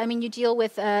Janneke, I mean, you deal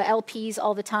with LPs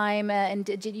all the time, and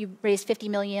did you raise 50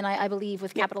 million, I believe,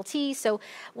 with CapitalT? So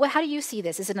how do you see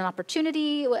this? Is it an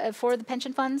opportunity for the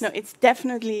pension funds? No, it's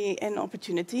definitely an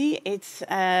opportunity. It's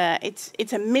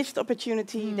a missed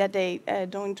opportunity that they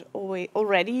don't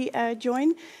already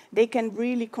join. They can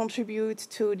really contribute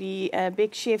to the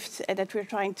big shifts that we're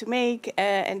trying to make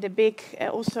and the big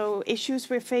also issues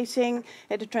we're facing,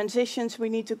 the transitions we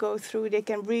need to go through. They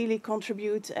can really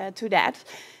contribute to that.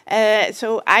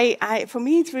 So for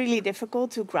me, it's really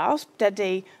difficult to grasp that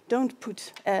they don't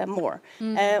put more.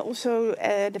 Also,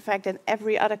 the fact that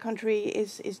every other country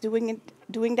is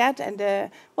doing that, and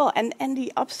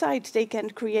the upsides they can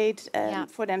create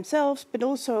for themselves, but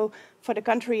also for the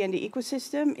country and the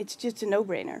ecosystem, it's just a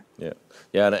no-brainer.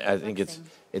 Yeah, and I think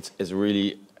it's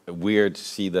really weird to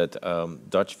see that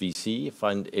Dutch VC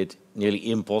find it nearly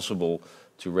impossible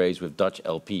to raise with Dutch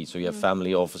LP. So you have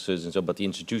family offices and so, but the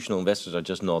institutional investors are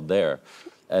just not there.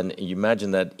 And you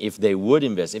imagine that if they would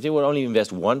only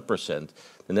invest 1%,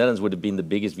 the Netherlands would have been the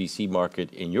biggest VC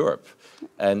market in Europe.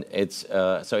 And it's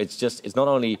not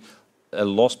only a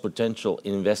lost potential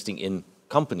in investing in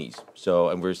companies. So,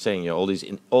 and we're saying,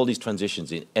 all these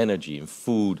transitions in energy, in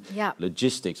food,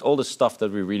 logistics, all the stuff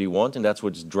that we really want, and that's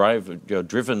what's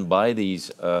driven by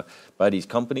these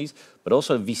companies, but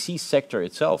also the VC sector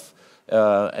itself.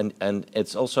 And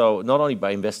it's also not only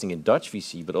by investing in Dutch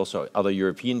VC, but also other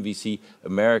European VC,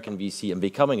 American VC, and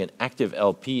becoming an active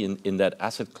LP in that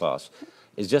asset class.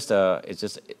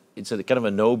 It's a kind of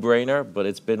a no-brainer, but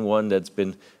it's been one that's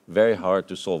been very hard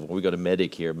to solve. We got a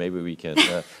medic here. Maybe we can.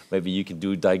 Maybe you can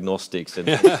do diagnostics and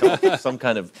some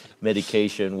kind of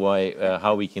medication.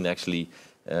 How we can actually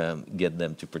get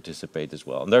them to participate as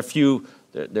well. And there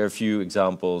are a few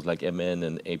examples like MN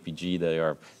and APG. They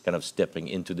are kind of stepping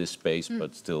into this space,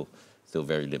 but still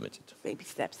very limited. Baby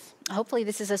steps. Hopefully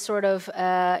this is a sort of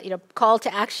call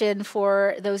to action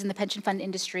for those in the pension fund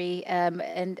industry.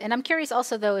 And I'm curious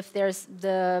also, though, if there's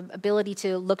the ability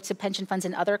to look to pension funds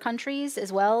in other countries as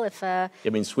well. I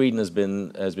mean, Sweden has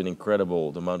been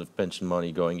incredible, the amount of pension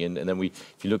money going in. And then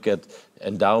if you look at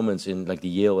endowments in like the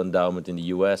Yale endowment in the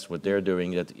US, what they're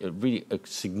doing, that really a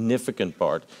significant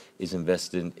part is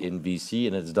invested in VC,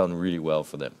 and it's done really well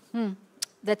for them.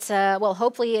 That's,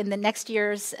 hopefully in the next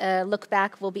year's look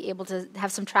back, we'll be able to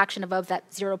have some traction above that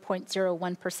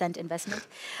 0.01% investment.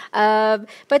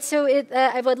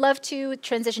 I would love to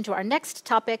transition to our next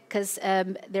topic, because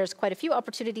there's quite a few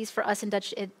opportunities for us in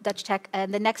Dutch tech.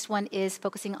 And the next one is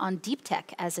focusing on deep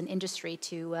tech as an industry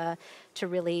to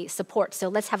really support. So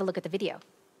let's have a look at the video.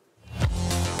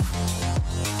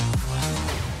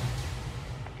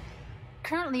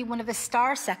 Currently, one of the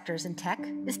star sectors in tech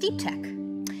is deep tech.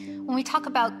 When we talk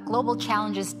about global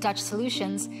challenges, Dutch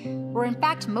solutions, we're in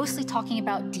fact mostly talking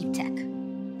about deep tech.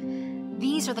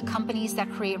 These are the companies that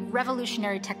create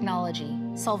revolutionary technology,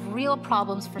 solve real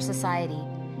problems for society,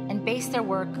 and base their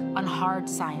work on hard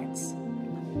science.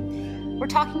 We're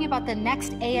talking about the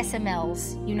next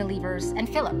ASMLs, Unilevers, and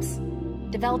Philips,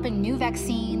 developing new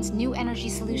vaccines, new energy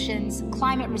solutions,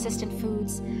 climate-resistant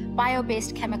foods,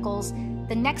 bio-based chemicals,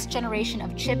 the next generation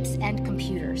of chips and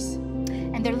computers.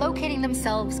 And they're locating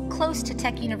themselves close to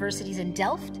tech universities in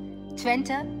Delft,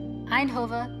 Twente,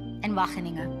 Eindhoven, and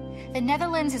Wageningen. The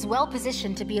Netherlands is well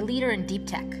positioned to be a leader in deep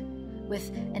tech, with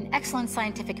an excellent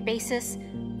scientific basis,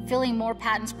 filling more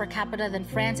patents per capita than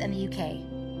France and the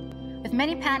UK, with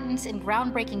many patents in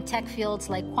groundbreaking tech fields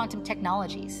like quantum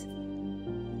technologies.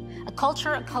 A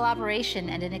culture of collaboration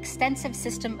and an extensive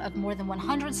system of more than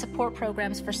 100 support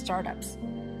programs for startups,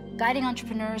 guiding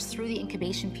entrepreneurs through the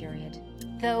incubation period.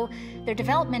 Though their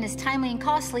development is timely and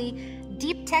costly,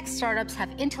 deep tech startups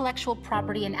have intellectual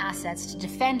property and assets to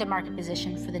defend a market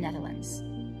position for the Netherlands.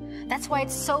 That's why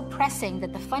it's so pressing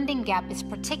that the funding gap is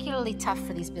particularly tough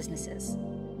for these businesses.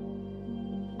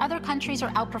 Other countries are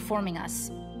outperforming us,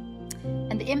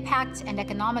 and the impact and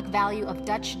economic value of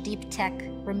Dutch deep tech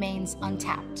remains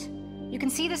untapped. You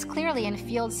can see this clearly in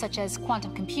fields such as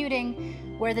quantum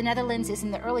computing, where the Netherlands is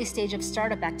in the early stage of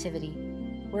startup activity,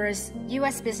 whereas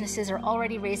US businesses are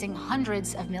already raising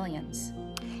hundreds of millions.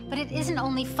 But it isn't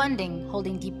only funding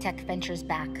holding deep tech ventures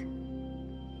back.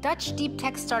 Dutch deep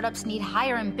tech startups need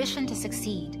higher ambition to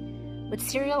succeed, with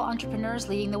serial entrepreneurs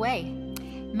leading the way.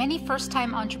 Many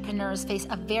first-time entrepreneurs face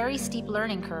a very steep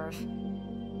learning curve.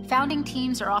 Founding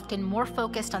teams are often more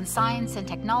focused on science and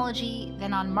technology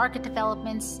than on market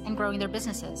developments and growing their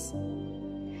businesses.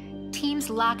 Teams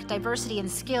lack diversity in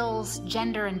skills,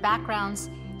 gender, and backgrounds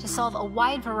to solve a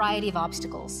wide variety of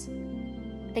obstacles.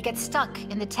 They get stuck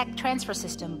in the tech transfer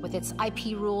system with its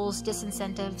IP rules,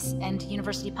 disincentives, and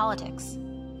university politics.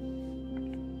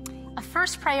 A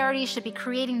first priority should be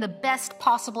creating the best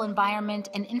possible environment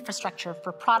and infrastructure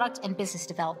for product and business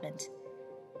development.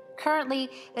 Currently,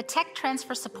 the tech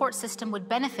transfer support system would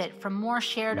benefit from more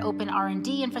shared open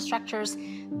R&D infrastructures,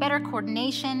 better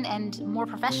coordination, and more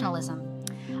professionalism.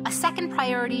 A second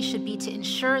priority should be to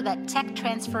ensure that tech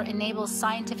transfer enables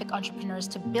scientific entrepreneurs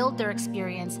to build their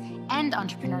experience and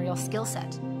entrepreneurial skill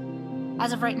set.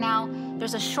 As of right now,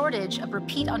 there's a shortage of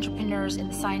repeat entrepreneurs in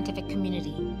the scientific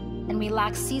community, and we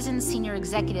lack seasoned senior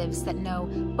executives that know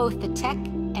both the tech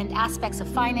and aspects of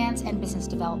finance and business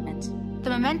development. The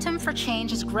momentum for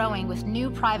change is growing with new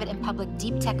private and public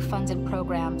deep tech funds and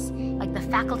programs like the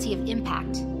Faculty of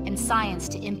Impact and Science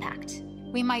to Impact.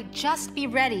 We might just be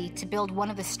ready to build one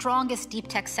of the strongest deep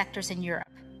tech sectors in Europe,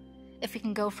 if we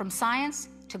can go from science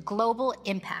to global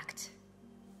impact.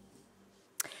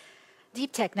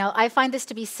 Deep tech. Now, I find this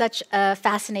to be such a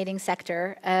fascinating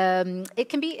sector. It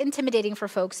can be intimidating for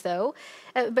folks, though.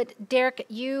 But Derk,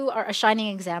 you are a shining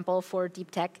example for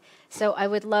deep tech. So I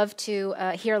would love to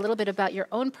hear a little bit about your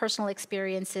own personal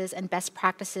experiences and best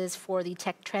practices for the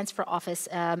Tech Transfer Office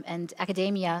and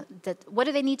academia. What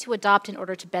do they need to adopt in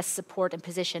order to best support and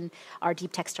position our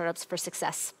deep tech startups for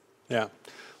success? Yeah.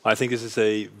 I think this is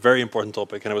a very important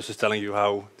topic, and I was just telling you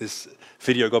how this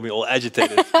video got me all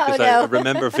agitated because I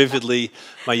remember vividly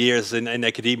my years in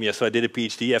academia. So I did a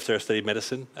PhD after I studied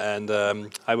medicine, and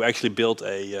I actually built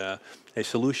a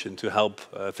solution to help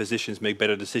physicians make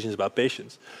better decisions about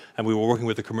patients. And we were working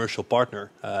with a commercial partner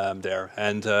there.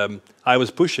 And I was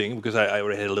pushing, because I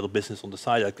already had a little business on the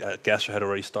side. Castor had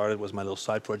already started, was my little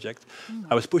side project.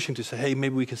 I was pushing to say, hey,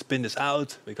 maybe we can spin this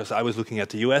out, because I was looking at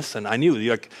the US, and I knew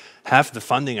like half the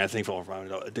funding, I think, from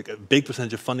a big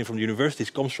percentage of funding from the universities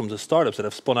comes from the startups that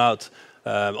have spun out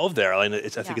of there. And I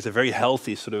think it's a very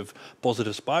healthy sort of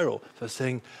positive spiral. So I was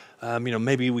saying,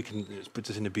 maybe we can put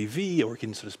this in a BV, or we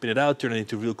can sort of spin it out, turn it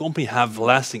into a real company, have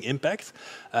lasting impact.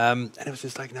 And it was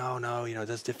just like, no,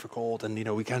 that's difficult,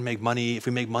 and we can't make money. If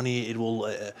we make money, it will,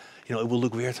 it will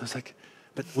look weird. So I was like,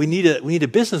 but we need a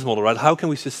business model, right? How can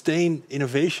we sustain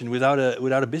innovation without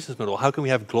a business model? How can we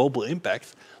have global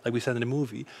impact, like we said in the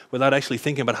movie, without actually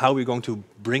thinking about how we're going to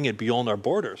bring it beyond our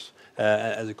borders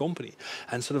as a company?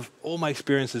 And sort of all my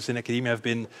experiences in academia have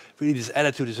been really this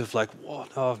attitude of like,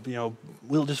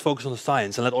 we'll just focus on the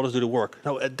science and let others do the work.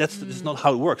 No, that's not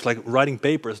how it works. Like writing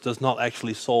papers does not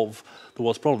actually solve the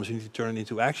world's problems. You need to turn it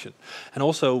into action. And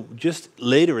also, just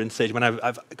later in stage, when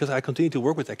because I continue to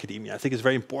work with academia, I think it's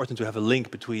very important to have a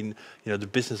link between the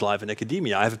business life and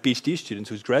academia. I have a PhD student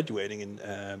who's graduating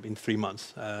in 3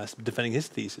 months, defending his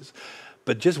thesis.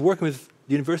 But just working with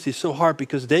the university is so hard,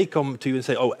 because they come to you and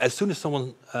say, oh, as soon as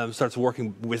someone starts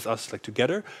working with us like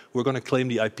together, we're going to claim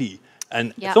the IP.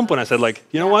 And at some point I said, like,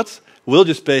 you know what? We'll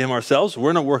just pay him ourselves.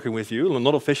 We're not working with you,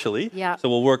 not officially. So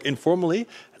we'll work informally.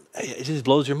 It just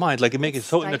blows your mind. Like, it makes it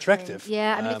so unattractive.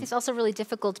 Yeah, I mean, it's also really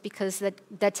difficult, because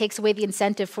that takes away the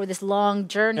incentive for this long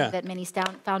journey that many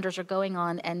founders are going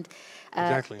on, and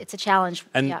it's a challenge.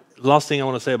 And last thing I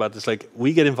want to say about this, like,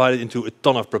 we get invited into a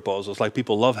ton of proposals. Like,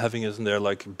 people love having us in their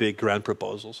like big grant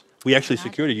proposals. We actually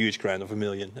secured a huge grant of $1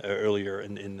 million earlier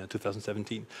in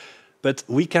 2017. But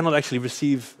we cannot actually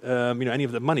receive any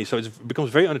of that money, so it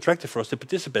becomes very unattractive for us to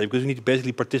participate, because we need to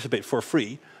basically participate for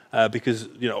free, because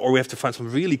or we have to find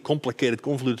some really complicated,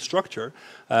 convoluted structure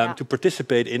to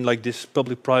participate in like this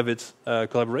public-private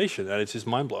collaboration, and it's just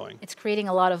mind-blowing. It's creating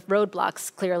a lot of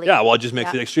roadblocks, clearly. Yeah, well, it just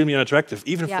makes it extremely unattractive,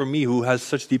 even for me, who has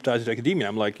such deep ties to academia.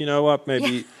 I'm like, you know what,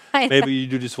 maybe you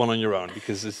do this one on your own,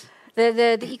 because it's.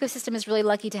 The ecosystem is really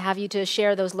lucky to have you to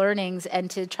share those learnings and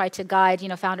to try to guide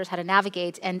founders how to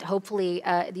navigate, and hopefully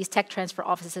these tech transfer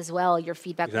offices as well. Your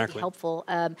feedback will be helpful.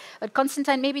 But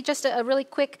Constantijn, maybe just a really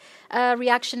quick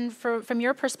reaction from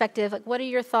your perspective. Like, what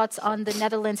are your thoughts on the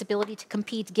Netherlands' ability to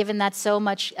compete, given that so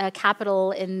much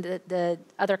capital in the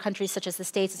other countries, such as the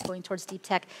States, is going towards deep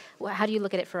tech? How do you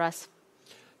look at it for us?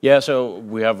 Yeah, so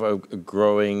we have a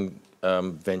growing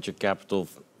venture capital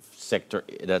sector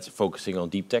that's focusing on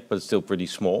deep tech, but it's still pretty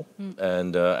small.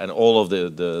 And all of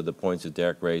the points that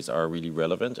Derk raised are really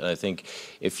relevant. And I think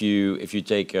if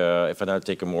I now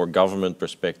take a more government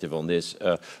perspective on this,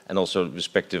 and also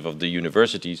perspective of the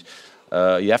universities,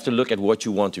 you have to look at what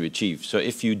you want to achieve. So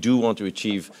if you do want to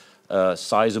achieve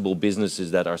sizable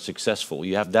businesses that are successful,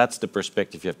 that's the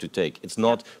perspective you have to take. It's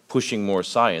not pushing more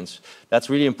science. That's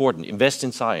really important. Invest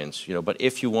in science, but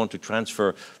if you want to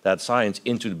transfer that science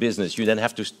into the business, you then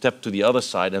have to step to the other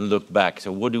side and look back.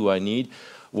 So what do I need?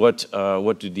 What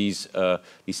do these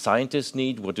scientists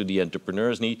need? What do the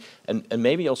entrepreneurs need? And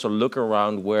maybe also look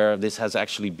around where this has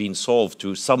actually been solved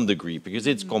to some degree, because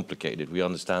it's complicated. We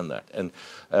understand that. And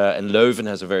Leuven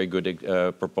has a very good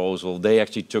proposal. They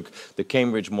actually took the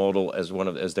Cambridge model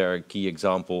as their key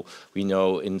example. We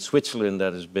know in Switzerland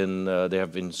that they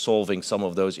have been solving some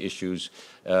of those issues.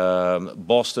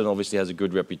 Boston obviously has a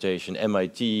good reputation,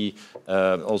 MIT,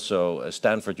 also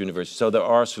Stanford University. So there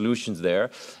are solutions there.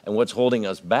 And what's holding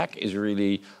us back is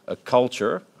really a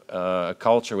culture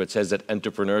which says that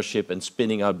entrepreneurship and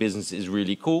spinning out business is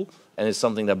really cool, and it's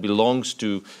something that belongs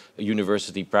to a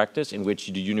university practice, in which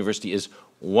the university is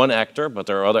one actor, but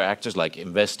there are other actors like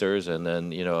investors, and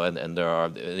then and there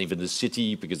are even the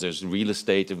city, because there's real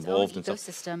estate involved and stuff.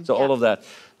 So all of that,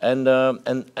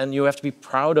 and you have to be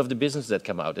proud of the businesses that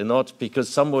come out, and not because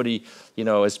somebody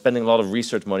is spending a lot of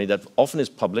research money that often is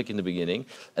public in the beginning,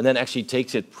 and then actually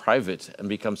takes it private and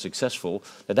becomes successful.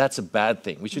 That's a bad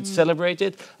thing. We should celebrate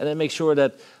it, and then make sure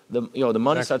that the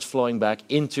money starts flowing back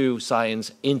into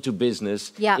science, into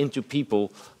business, into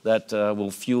people that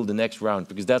will fuel the next round,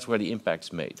 because that's where the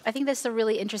impact's made. I think that's a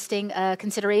really interesting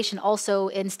consideration also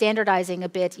in standardizing a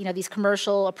bit, these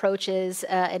commercial approaches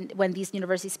and when these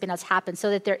university spin-outs happen, so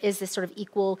that there is this sort of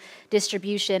equal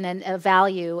distribution and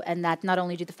value, and that not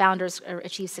only do the founders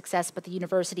achieve success, but the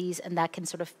universities, and that can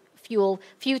sort of fuel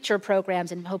future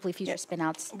programs and hopefully future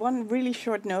spin-outs. One really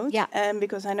short note,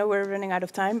 because I know we're running out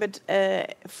of time, but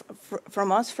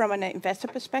from an investor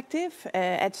perspective,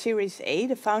 at Series A,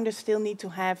 the founders still need to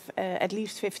have at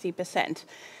least 50%.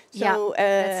 So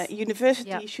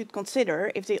universities should consider,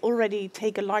 if they already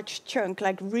take a large chunk,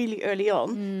 like really early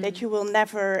on, that you will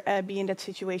never be in that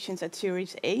situation at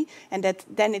Series A, and that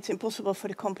then it's impossible for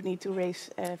the company to raise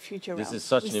future rounds. This is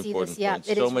such an important point.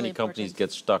 So many companies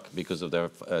get stuck because of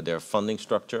their funding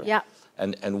structure. Yeah.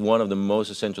 And one of the most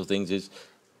essential things is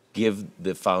give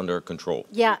the founder control.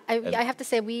 Yeah, I have to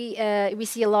say we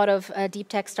see a lot of deep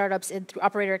tech startups through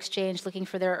Operator Exchange looking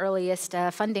for their earliest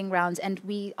funding rounds, and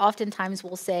we oftentimes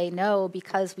will say no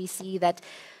because we see that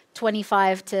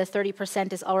 25 to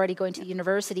 30% is already going to the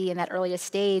university in that earliest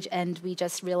stage, and we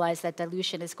just realize that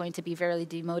dilution is going to be very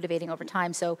demotivating over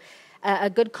time. So a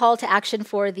good call to action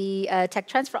for the Tech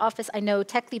Transfer Office. I know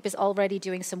Techleap is already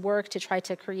doing some work to try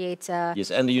to create yes,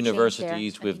 and the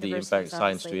universities with the impact,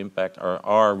 science to impact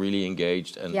are really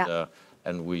engaged,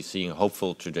 and we're seeing a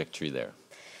hopeful trajectory there.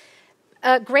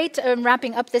 Great.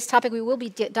 Wrapping up this topic, we will be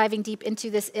diving deep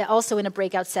into this also in a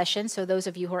breakout session. So those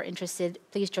of you who are interested,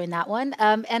 please join that one.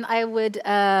 And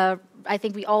I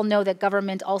think we all know that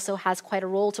government also has quite a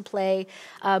role to play.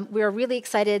 We are really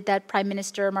excited that Prime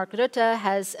Minister Mark Rutte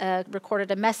has recorded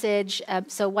a message.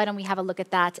 So why don't we have a look at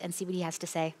that and see what he has to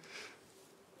say?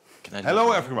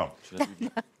 Hello, everyone.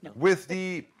 No. With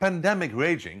the pandemic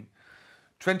raging,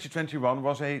 2021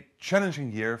 was a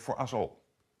challenging year for us all.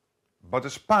 But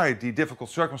despite the difficult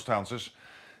circumstances,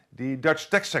 the Dutch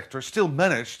tech sector still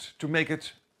managed to make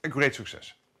it a great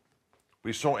success.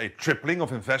 We saw a tripling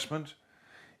of investment,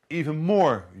 even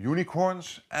more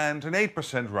unicorns, and an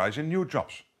 8% rise in new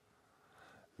jobs.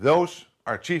 Those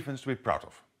are achievements to be proud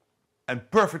of, and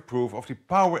perfect proof of the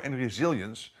power and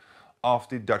resilience of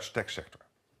the Dutch tech sector.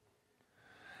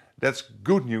 That's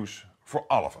good news for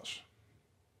all of us,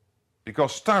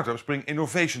 because startups bring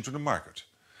innovation to the market,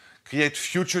 create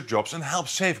future jobs, and help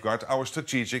safeguard our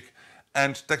strategic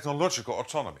and technological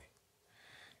autonomy.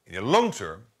 In the long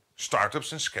term,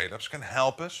 startups and scale-ups can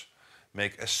help us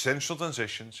make essential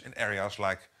transitions in areas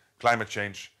like climate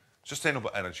change,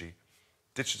 sustainable energy,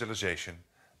 digitalization,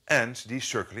 and the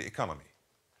circular economy.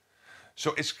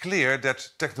 So it's clear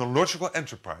that technological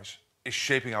enterprise is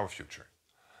shaping our future.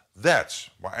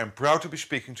 That's why I'm proud to be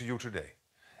speaking to you today,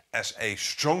 as a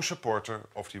strong supporter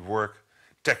of the work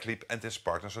Techleap and its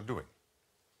partners are doing.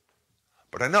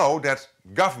 But I know that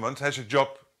government has a job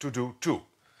to do too.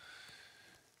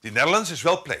 The Netherlands is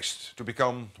well placed to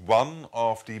become one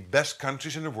of the best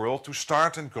countries in the world to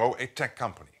start and grow a tech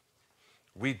company.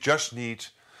 We just need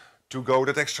to go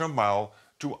that extra mile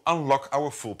to unlock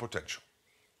our full potential.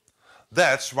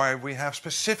 That's why we have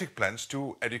specific plans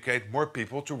to educate more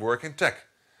people to work in tech,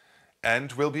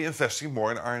 and will be investing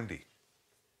more in R&D.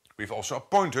 We've also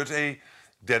appointed a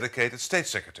dedicated state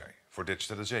secretary for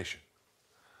digitalization.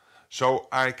 So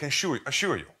I can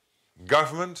assure you,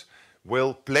 government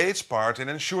will play its part in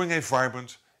ensuring a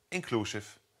vibrant,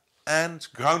 inclusive and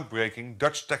groundbreaking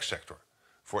Dutch tech sector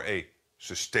for a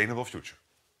sustainable future,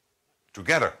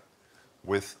 together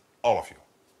with all of you.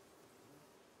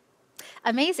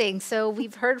 Amazing. So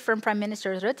we've heard from Prime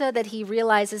Minister Rutte that he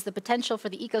realizes the potential for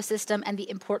the ecosystem and the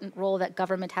important role that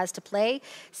government has to play.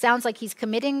 Sounds like he's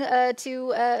committing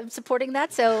to supporting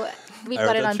that. So we've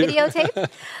got it on videotape.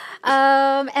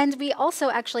 And we also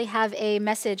actually have a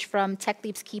message from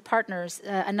Techleap's key partners,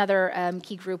 another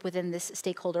key group within this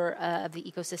stakeholder of the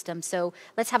ecosystem. So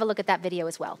let's have a look at that video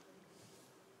as well.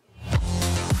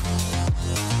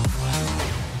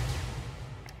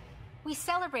 We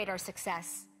celebrate our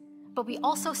success, but we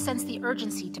also sense the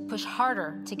urgency to push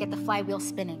harder to get the flywheel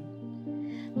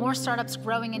spinning. More startups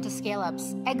growing into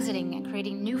scale-ups, exiting and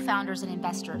creating new founders and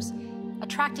investors,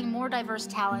 attracting more diverse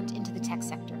talent into the tech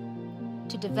sector,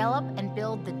 to develop and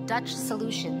build the Dutch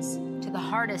solutions to the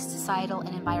hardest societal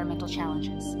and environmental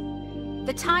challenges.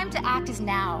 The time to act is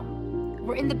now.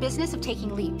 We're in the business of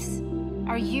taking leaps.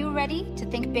 Are you ready to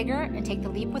think bigger and take the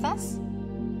leap with us?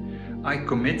 I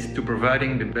commit to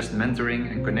providing the best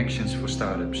mentoring and connections for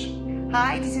startups.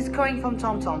 Hi, this is Corinne from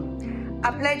TomTom.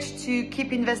 I pledge to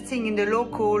keep investing in the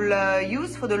local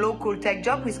youth for the local tech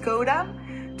job with Coda,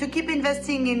 to keep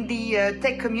investing in the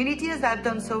tech community as I've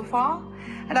done so far,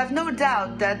 And I've no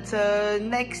doubt that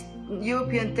next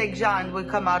European tech giant will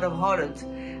come out of Holland.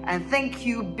 And thank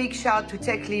you, big shout to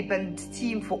Techleap and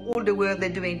team for all the work they're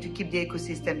doing to keep the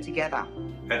ecosystem together.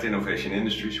 At Innovation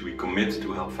Industries, we commit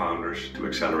to help founders to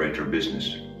accelerate their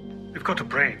business. We've got the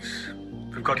brains,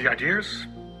 we've got the ideas,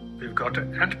 we've got the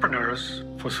entrepreneurs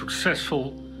for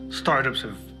successful startups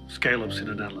and scale-ups in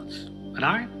the Netherlands. And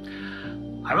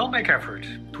I will make effort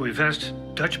to invest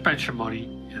Dutch pension money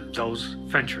in those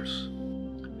ventures.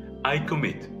 I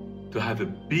commit to have a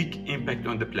big impact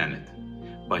on the planet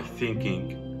by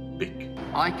thinking big.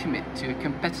 I commit to a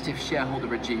competitive shareholder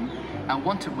regime and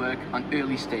want to work on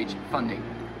early stage funding.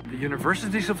 The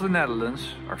universities of the Netherlands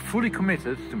are fully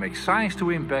committed to make science to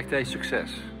impact a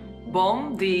success.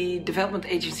 BOM, the development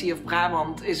agency of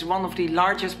Brabant, is one of the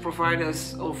largest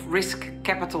providers of risk,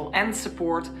 capital and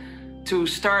support to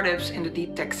startups in the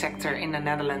deep tech sector in the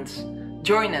Netherlands.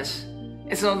 Join us.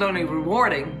 It's not only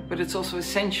rewarding, but it's also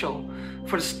essential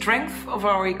for the strength of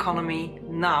our economy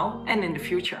now and in the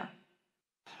future.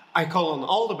 I call on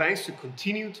all the banks to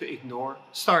continue to ignore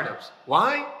startups.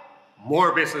 Why?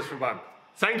 More business for bank.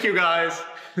 Thank you, guys.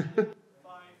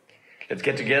 Let's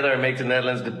get together and make the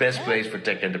Netherlands the best place for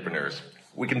tech entrepreneurs.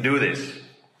 We can do this.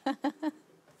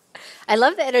 I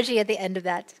love the energy at the end of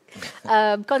that.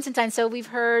 Constantijn, so we've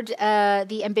heard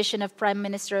the ambition of Prime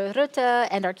Minister Rutte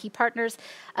and our key partners.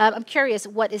 I'm curious,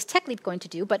 what is Techleap going to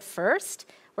do? But first,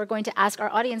 we're going to ask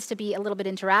our audience to be a little bit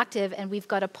interactive, and we've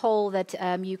got a poll that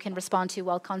you can respond to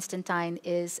while Constantijn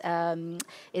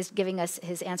is giving us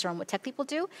his answer on what Techleap will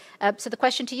do. So the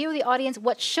question to you, the audience,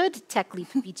 what should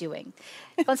Techleap be doing?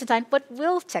 Constantijn, what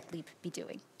will Techleap be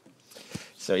doing?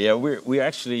 So yeah, we're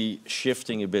actually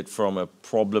shifting a bit from a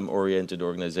problem-oriented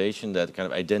organization that kind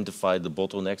of identified the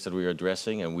bottlenecks that we are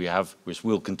addressing, and we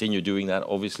will continue doing that,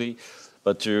 obviously,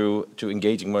 but to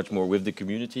engaging much more with the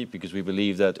community, because we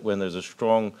believe that when there's a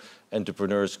strong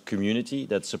entrepreneurs community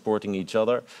that's supporting each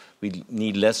other, we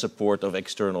need less support of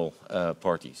external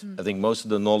parties. I think most of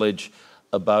the knowledge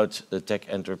about the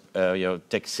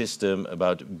tech system,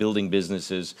 about building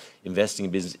businesses, investing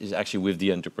in business, is actually with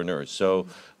the entrepreneurs. So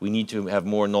we need to have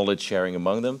more knowledge sharing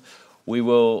among them. We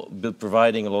will be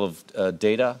providing a lot of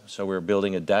data, so we're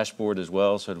building a dashboard as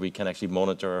well, so that we can actually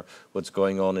monitor what's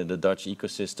going on in the Dutch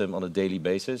ecosystem on a daily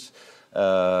basis,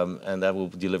 and that will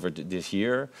be delivered this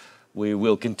year. We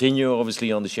will continue,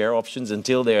 obviously, on the share options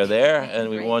until they're there, and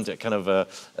we want a kind of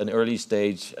an early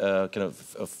stage kind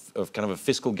of a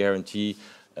fiscal guarantee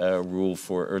rule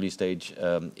for early stage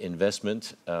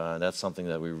investment. That's something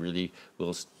that we really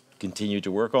will continue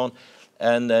to work on,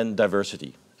 and then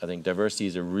diversity. I think diversity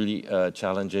is a really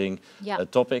challenging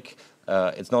topic.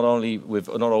 It's not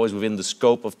always within the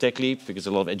scope of Techleap, because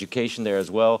there's a lot of education there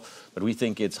as well. But we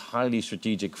think it's highly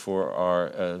strategic for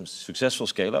our successful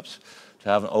scale-ups to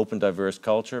have an open, diverse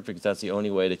culture, because that's the only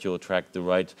way that you'll attract the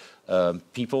right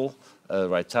people, the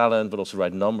right talent, but also the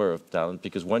right number of talent.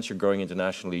 Because once you're growing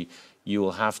internationally, you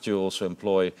will have to also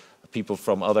employ people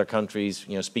from other countries,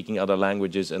 speaking other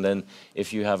languages. And then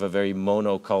if you have a very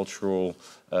monocultural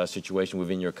situation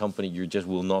within your company, you just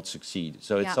will not succeed.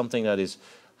 So it's something that is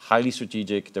highly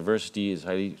strategic. Diversity is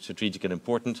highly strategic and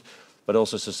important, but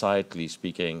also societally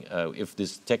speaking, if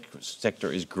this tech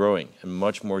sector is growing and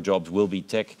much more jobs will be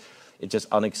tech, it's just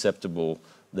unacceptable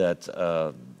that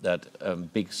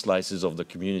big slices of the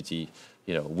community,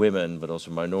 women, but also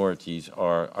minorities,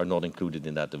 are not included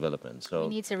in that development. So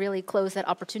we need to really close that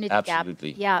opportunity gap.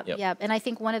 Absolutely. Yeah. And I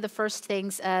think one of the first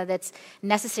things that's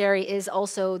necessary is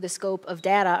also the scope of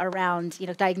data around,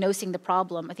 diagnosing the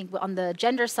problem. I think on the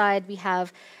gender side,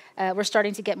 we're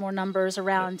starting to get more numbers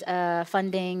around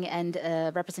funding and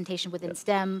representation within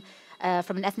STEM.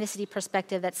 From an ethnicity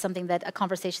perspective, that's something that a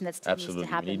conversation that still needs to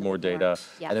happen. We need more data.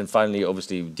 And then finally,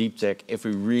 obviously, deep tech, if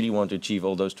we really want to achieve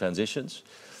all those transitions,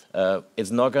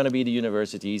 it's not going to be the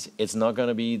universities, it's not going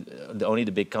to be only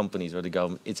the big companies or the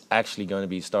government, it's actually going to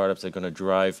be startups that are going to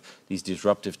drive these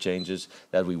disruptive changes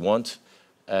that we want,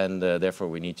 and therefore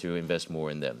we need to invest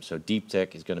more in them. So deep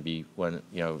tech is going to be one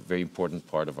very important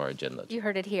part of our agenda. You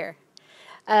heard it here.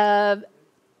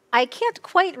 I can't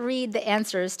quite read the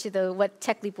answers to what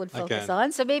Techleap would focus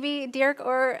on, so maybe Derk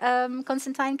or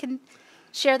Constantijn can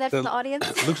share that for the audience.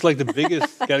 It looks like the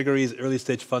biggest category is early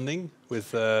stage funding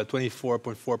with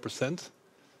 24.4%.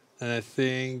 And I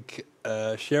think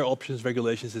share options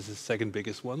regulations is the second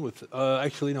biggest one with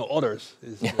actually others.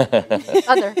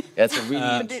 Other. That's a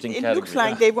really interesting category. It looks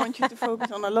like they want you to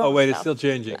focus on a lot. Oh wait, of it's still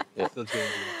changing. It's still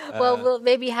changing. Well, we'll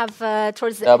maybe have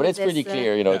towards the end end but it's pretty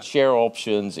clear. It's share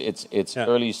options, it's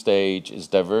early stage, it's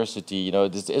diversity.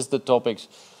 This is the topics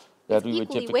that we would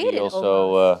typically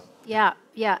also.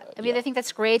 I mean, I think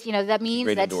that's great. That means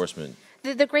great that endorsement.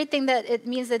 The great thing that it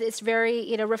means that it's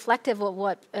very, reflective of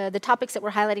what the topics that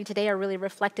we're highlighting today are really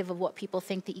reflective of what people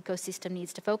think the ecosystem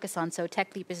needs to focus on. So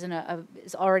Techleap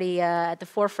is already at the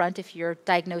forefront if you're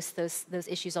diagnosed those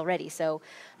issues already. So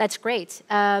that's great.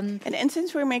 And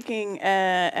since we're making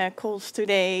calls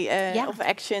today of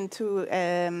action to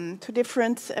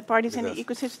different parties in the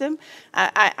ecosystem,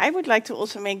 I would like to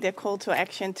also make the call to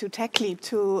action to Techleap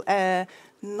to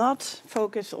not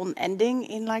focus on ending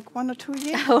in like 1 or 2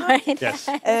 years. Right. Yes.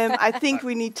 I think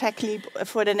we need Techleap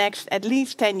for the next at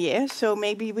least 10 years. So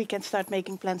maybe we can start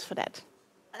making plans for that.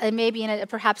 Maybe in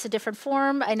perhaps a different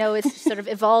form. I know it's sort of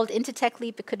evolved into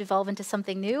Techleap. It could evolve into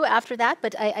something new after that.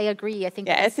 But I agree. I think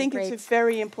it's a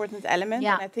very important element.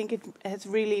 Yeah. And I think it has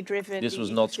really driven. This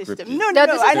was not scripted. No, but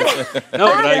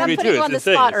I agree too. On the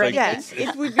spot or anything. Yes,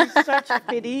 it would be such a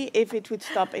pity if it would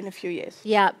stop in a few years.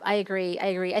 Yeah, I agree.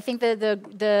 I think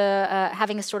the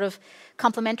having a sort of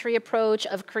complementary approach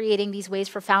of creating these ways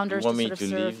for founders to sort of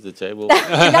serve. Leave the table?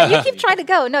 No, you keep trying to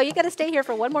go. No, you got to stay here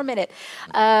for one more minute.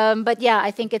 But yeah, I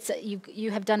think it's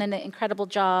you have done an incredible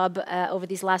job over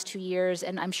these last 2 years,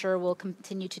 and I'm sure will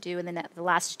continue to do in the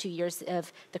last 2 years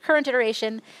of the current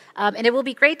iteration. And it will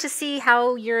be great to see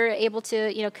how you're able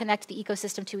to connect the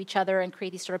ecosystem to each other and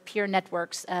create these sort of peer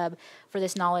networks for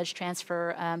this knowledge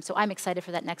transfer. So I'm excited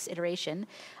for that next iteration.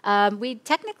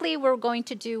 We're going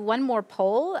to do one more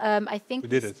poll. I think we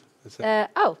did it. Yeah.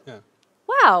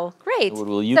 Wow, great.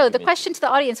 So the question to the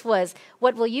audience was,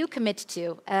 what will you commit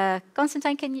to?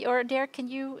 Constantijn, or Derk, can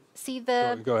you see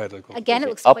the? Go ahead. Again, it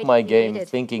looks up quite my game, related.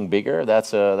 thinking bigger.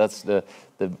 That's the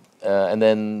and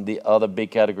then the other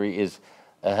big category is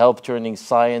help turning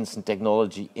science and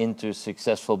technology into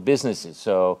successful businesses.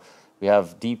 So we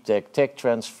have deep tech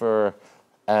transfer,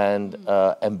 and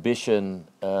ambition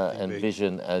and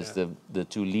vision as the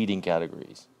 2 leading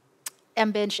categories.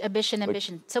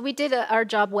 Ambition. So we did our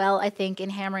job well, I think, in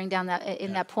hammering down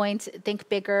that point. Think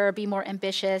bigger, be more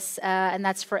ambitious, and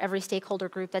that's for every stakeholder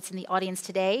group that's in the audience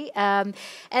today.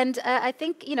 And I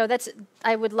think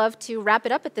I would love to wrap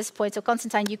it up at this point. So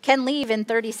Constantijn, you can leave in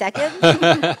 30 seconds.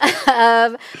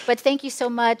 But thank you so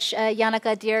much,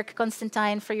 Janneke, Derk,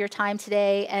 Constantijn, for your time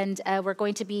today. And we're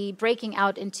going to be breaking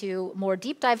out into more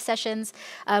deep dive sessions.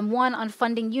 One on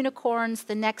funding unicorns,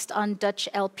 the next on Dutch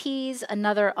LPs,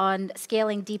 another on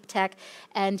scaling deep tech,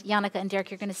 and Janneke and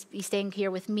Derk, you're going to be staying here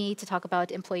with me to talk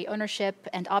about employee ownership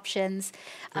and options.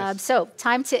 So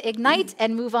time to ignite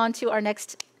and move on to our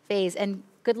next phase, and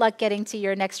good luck getting to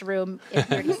your next room in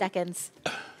 30 seconds.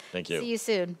 Thank you. See you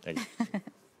soon. Thank you.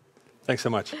 Thanks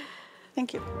so much.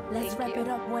 Thank you. Let's wrap it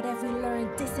up. What have we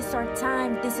learned? This is our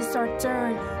time. This is our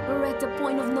turn. We're at the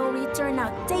point of no return. Now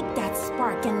take that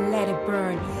spark and let it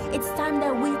burn. It's time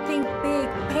that we think big.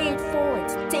 Pay it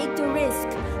forward. Take the risk.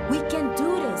 We can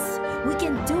do this. We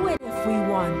can do it if we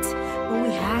want. But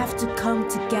we have to come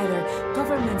together.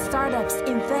 Government, startups,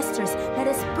 investors. Let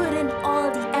us put in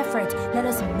all the effort. Let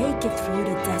us make it through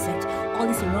the desert. All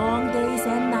these long days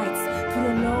and nights. Through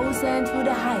the lows and through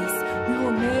the highs. We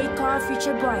will make our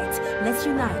future bright. Let's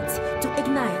unite to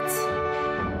ignite.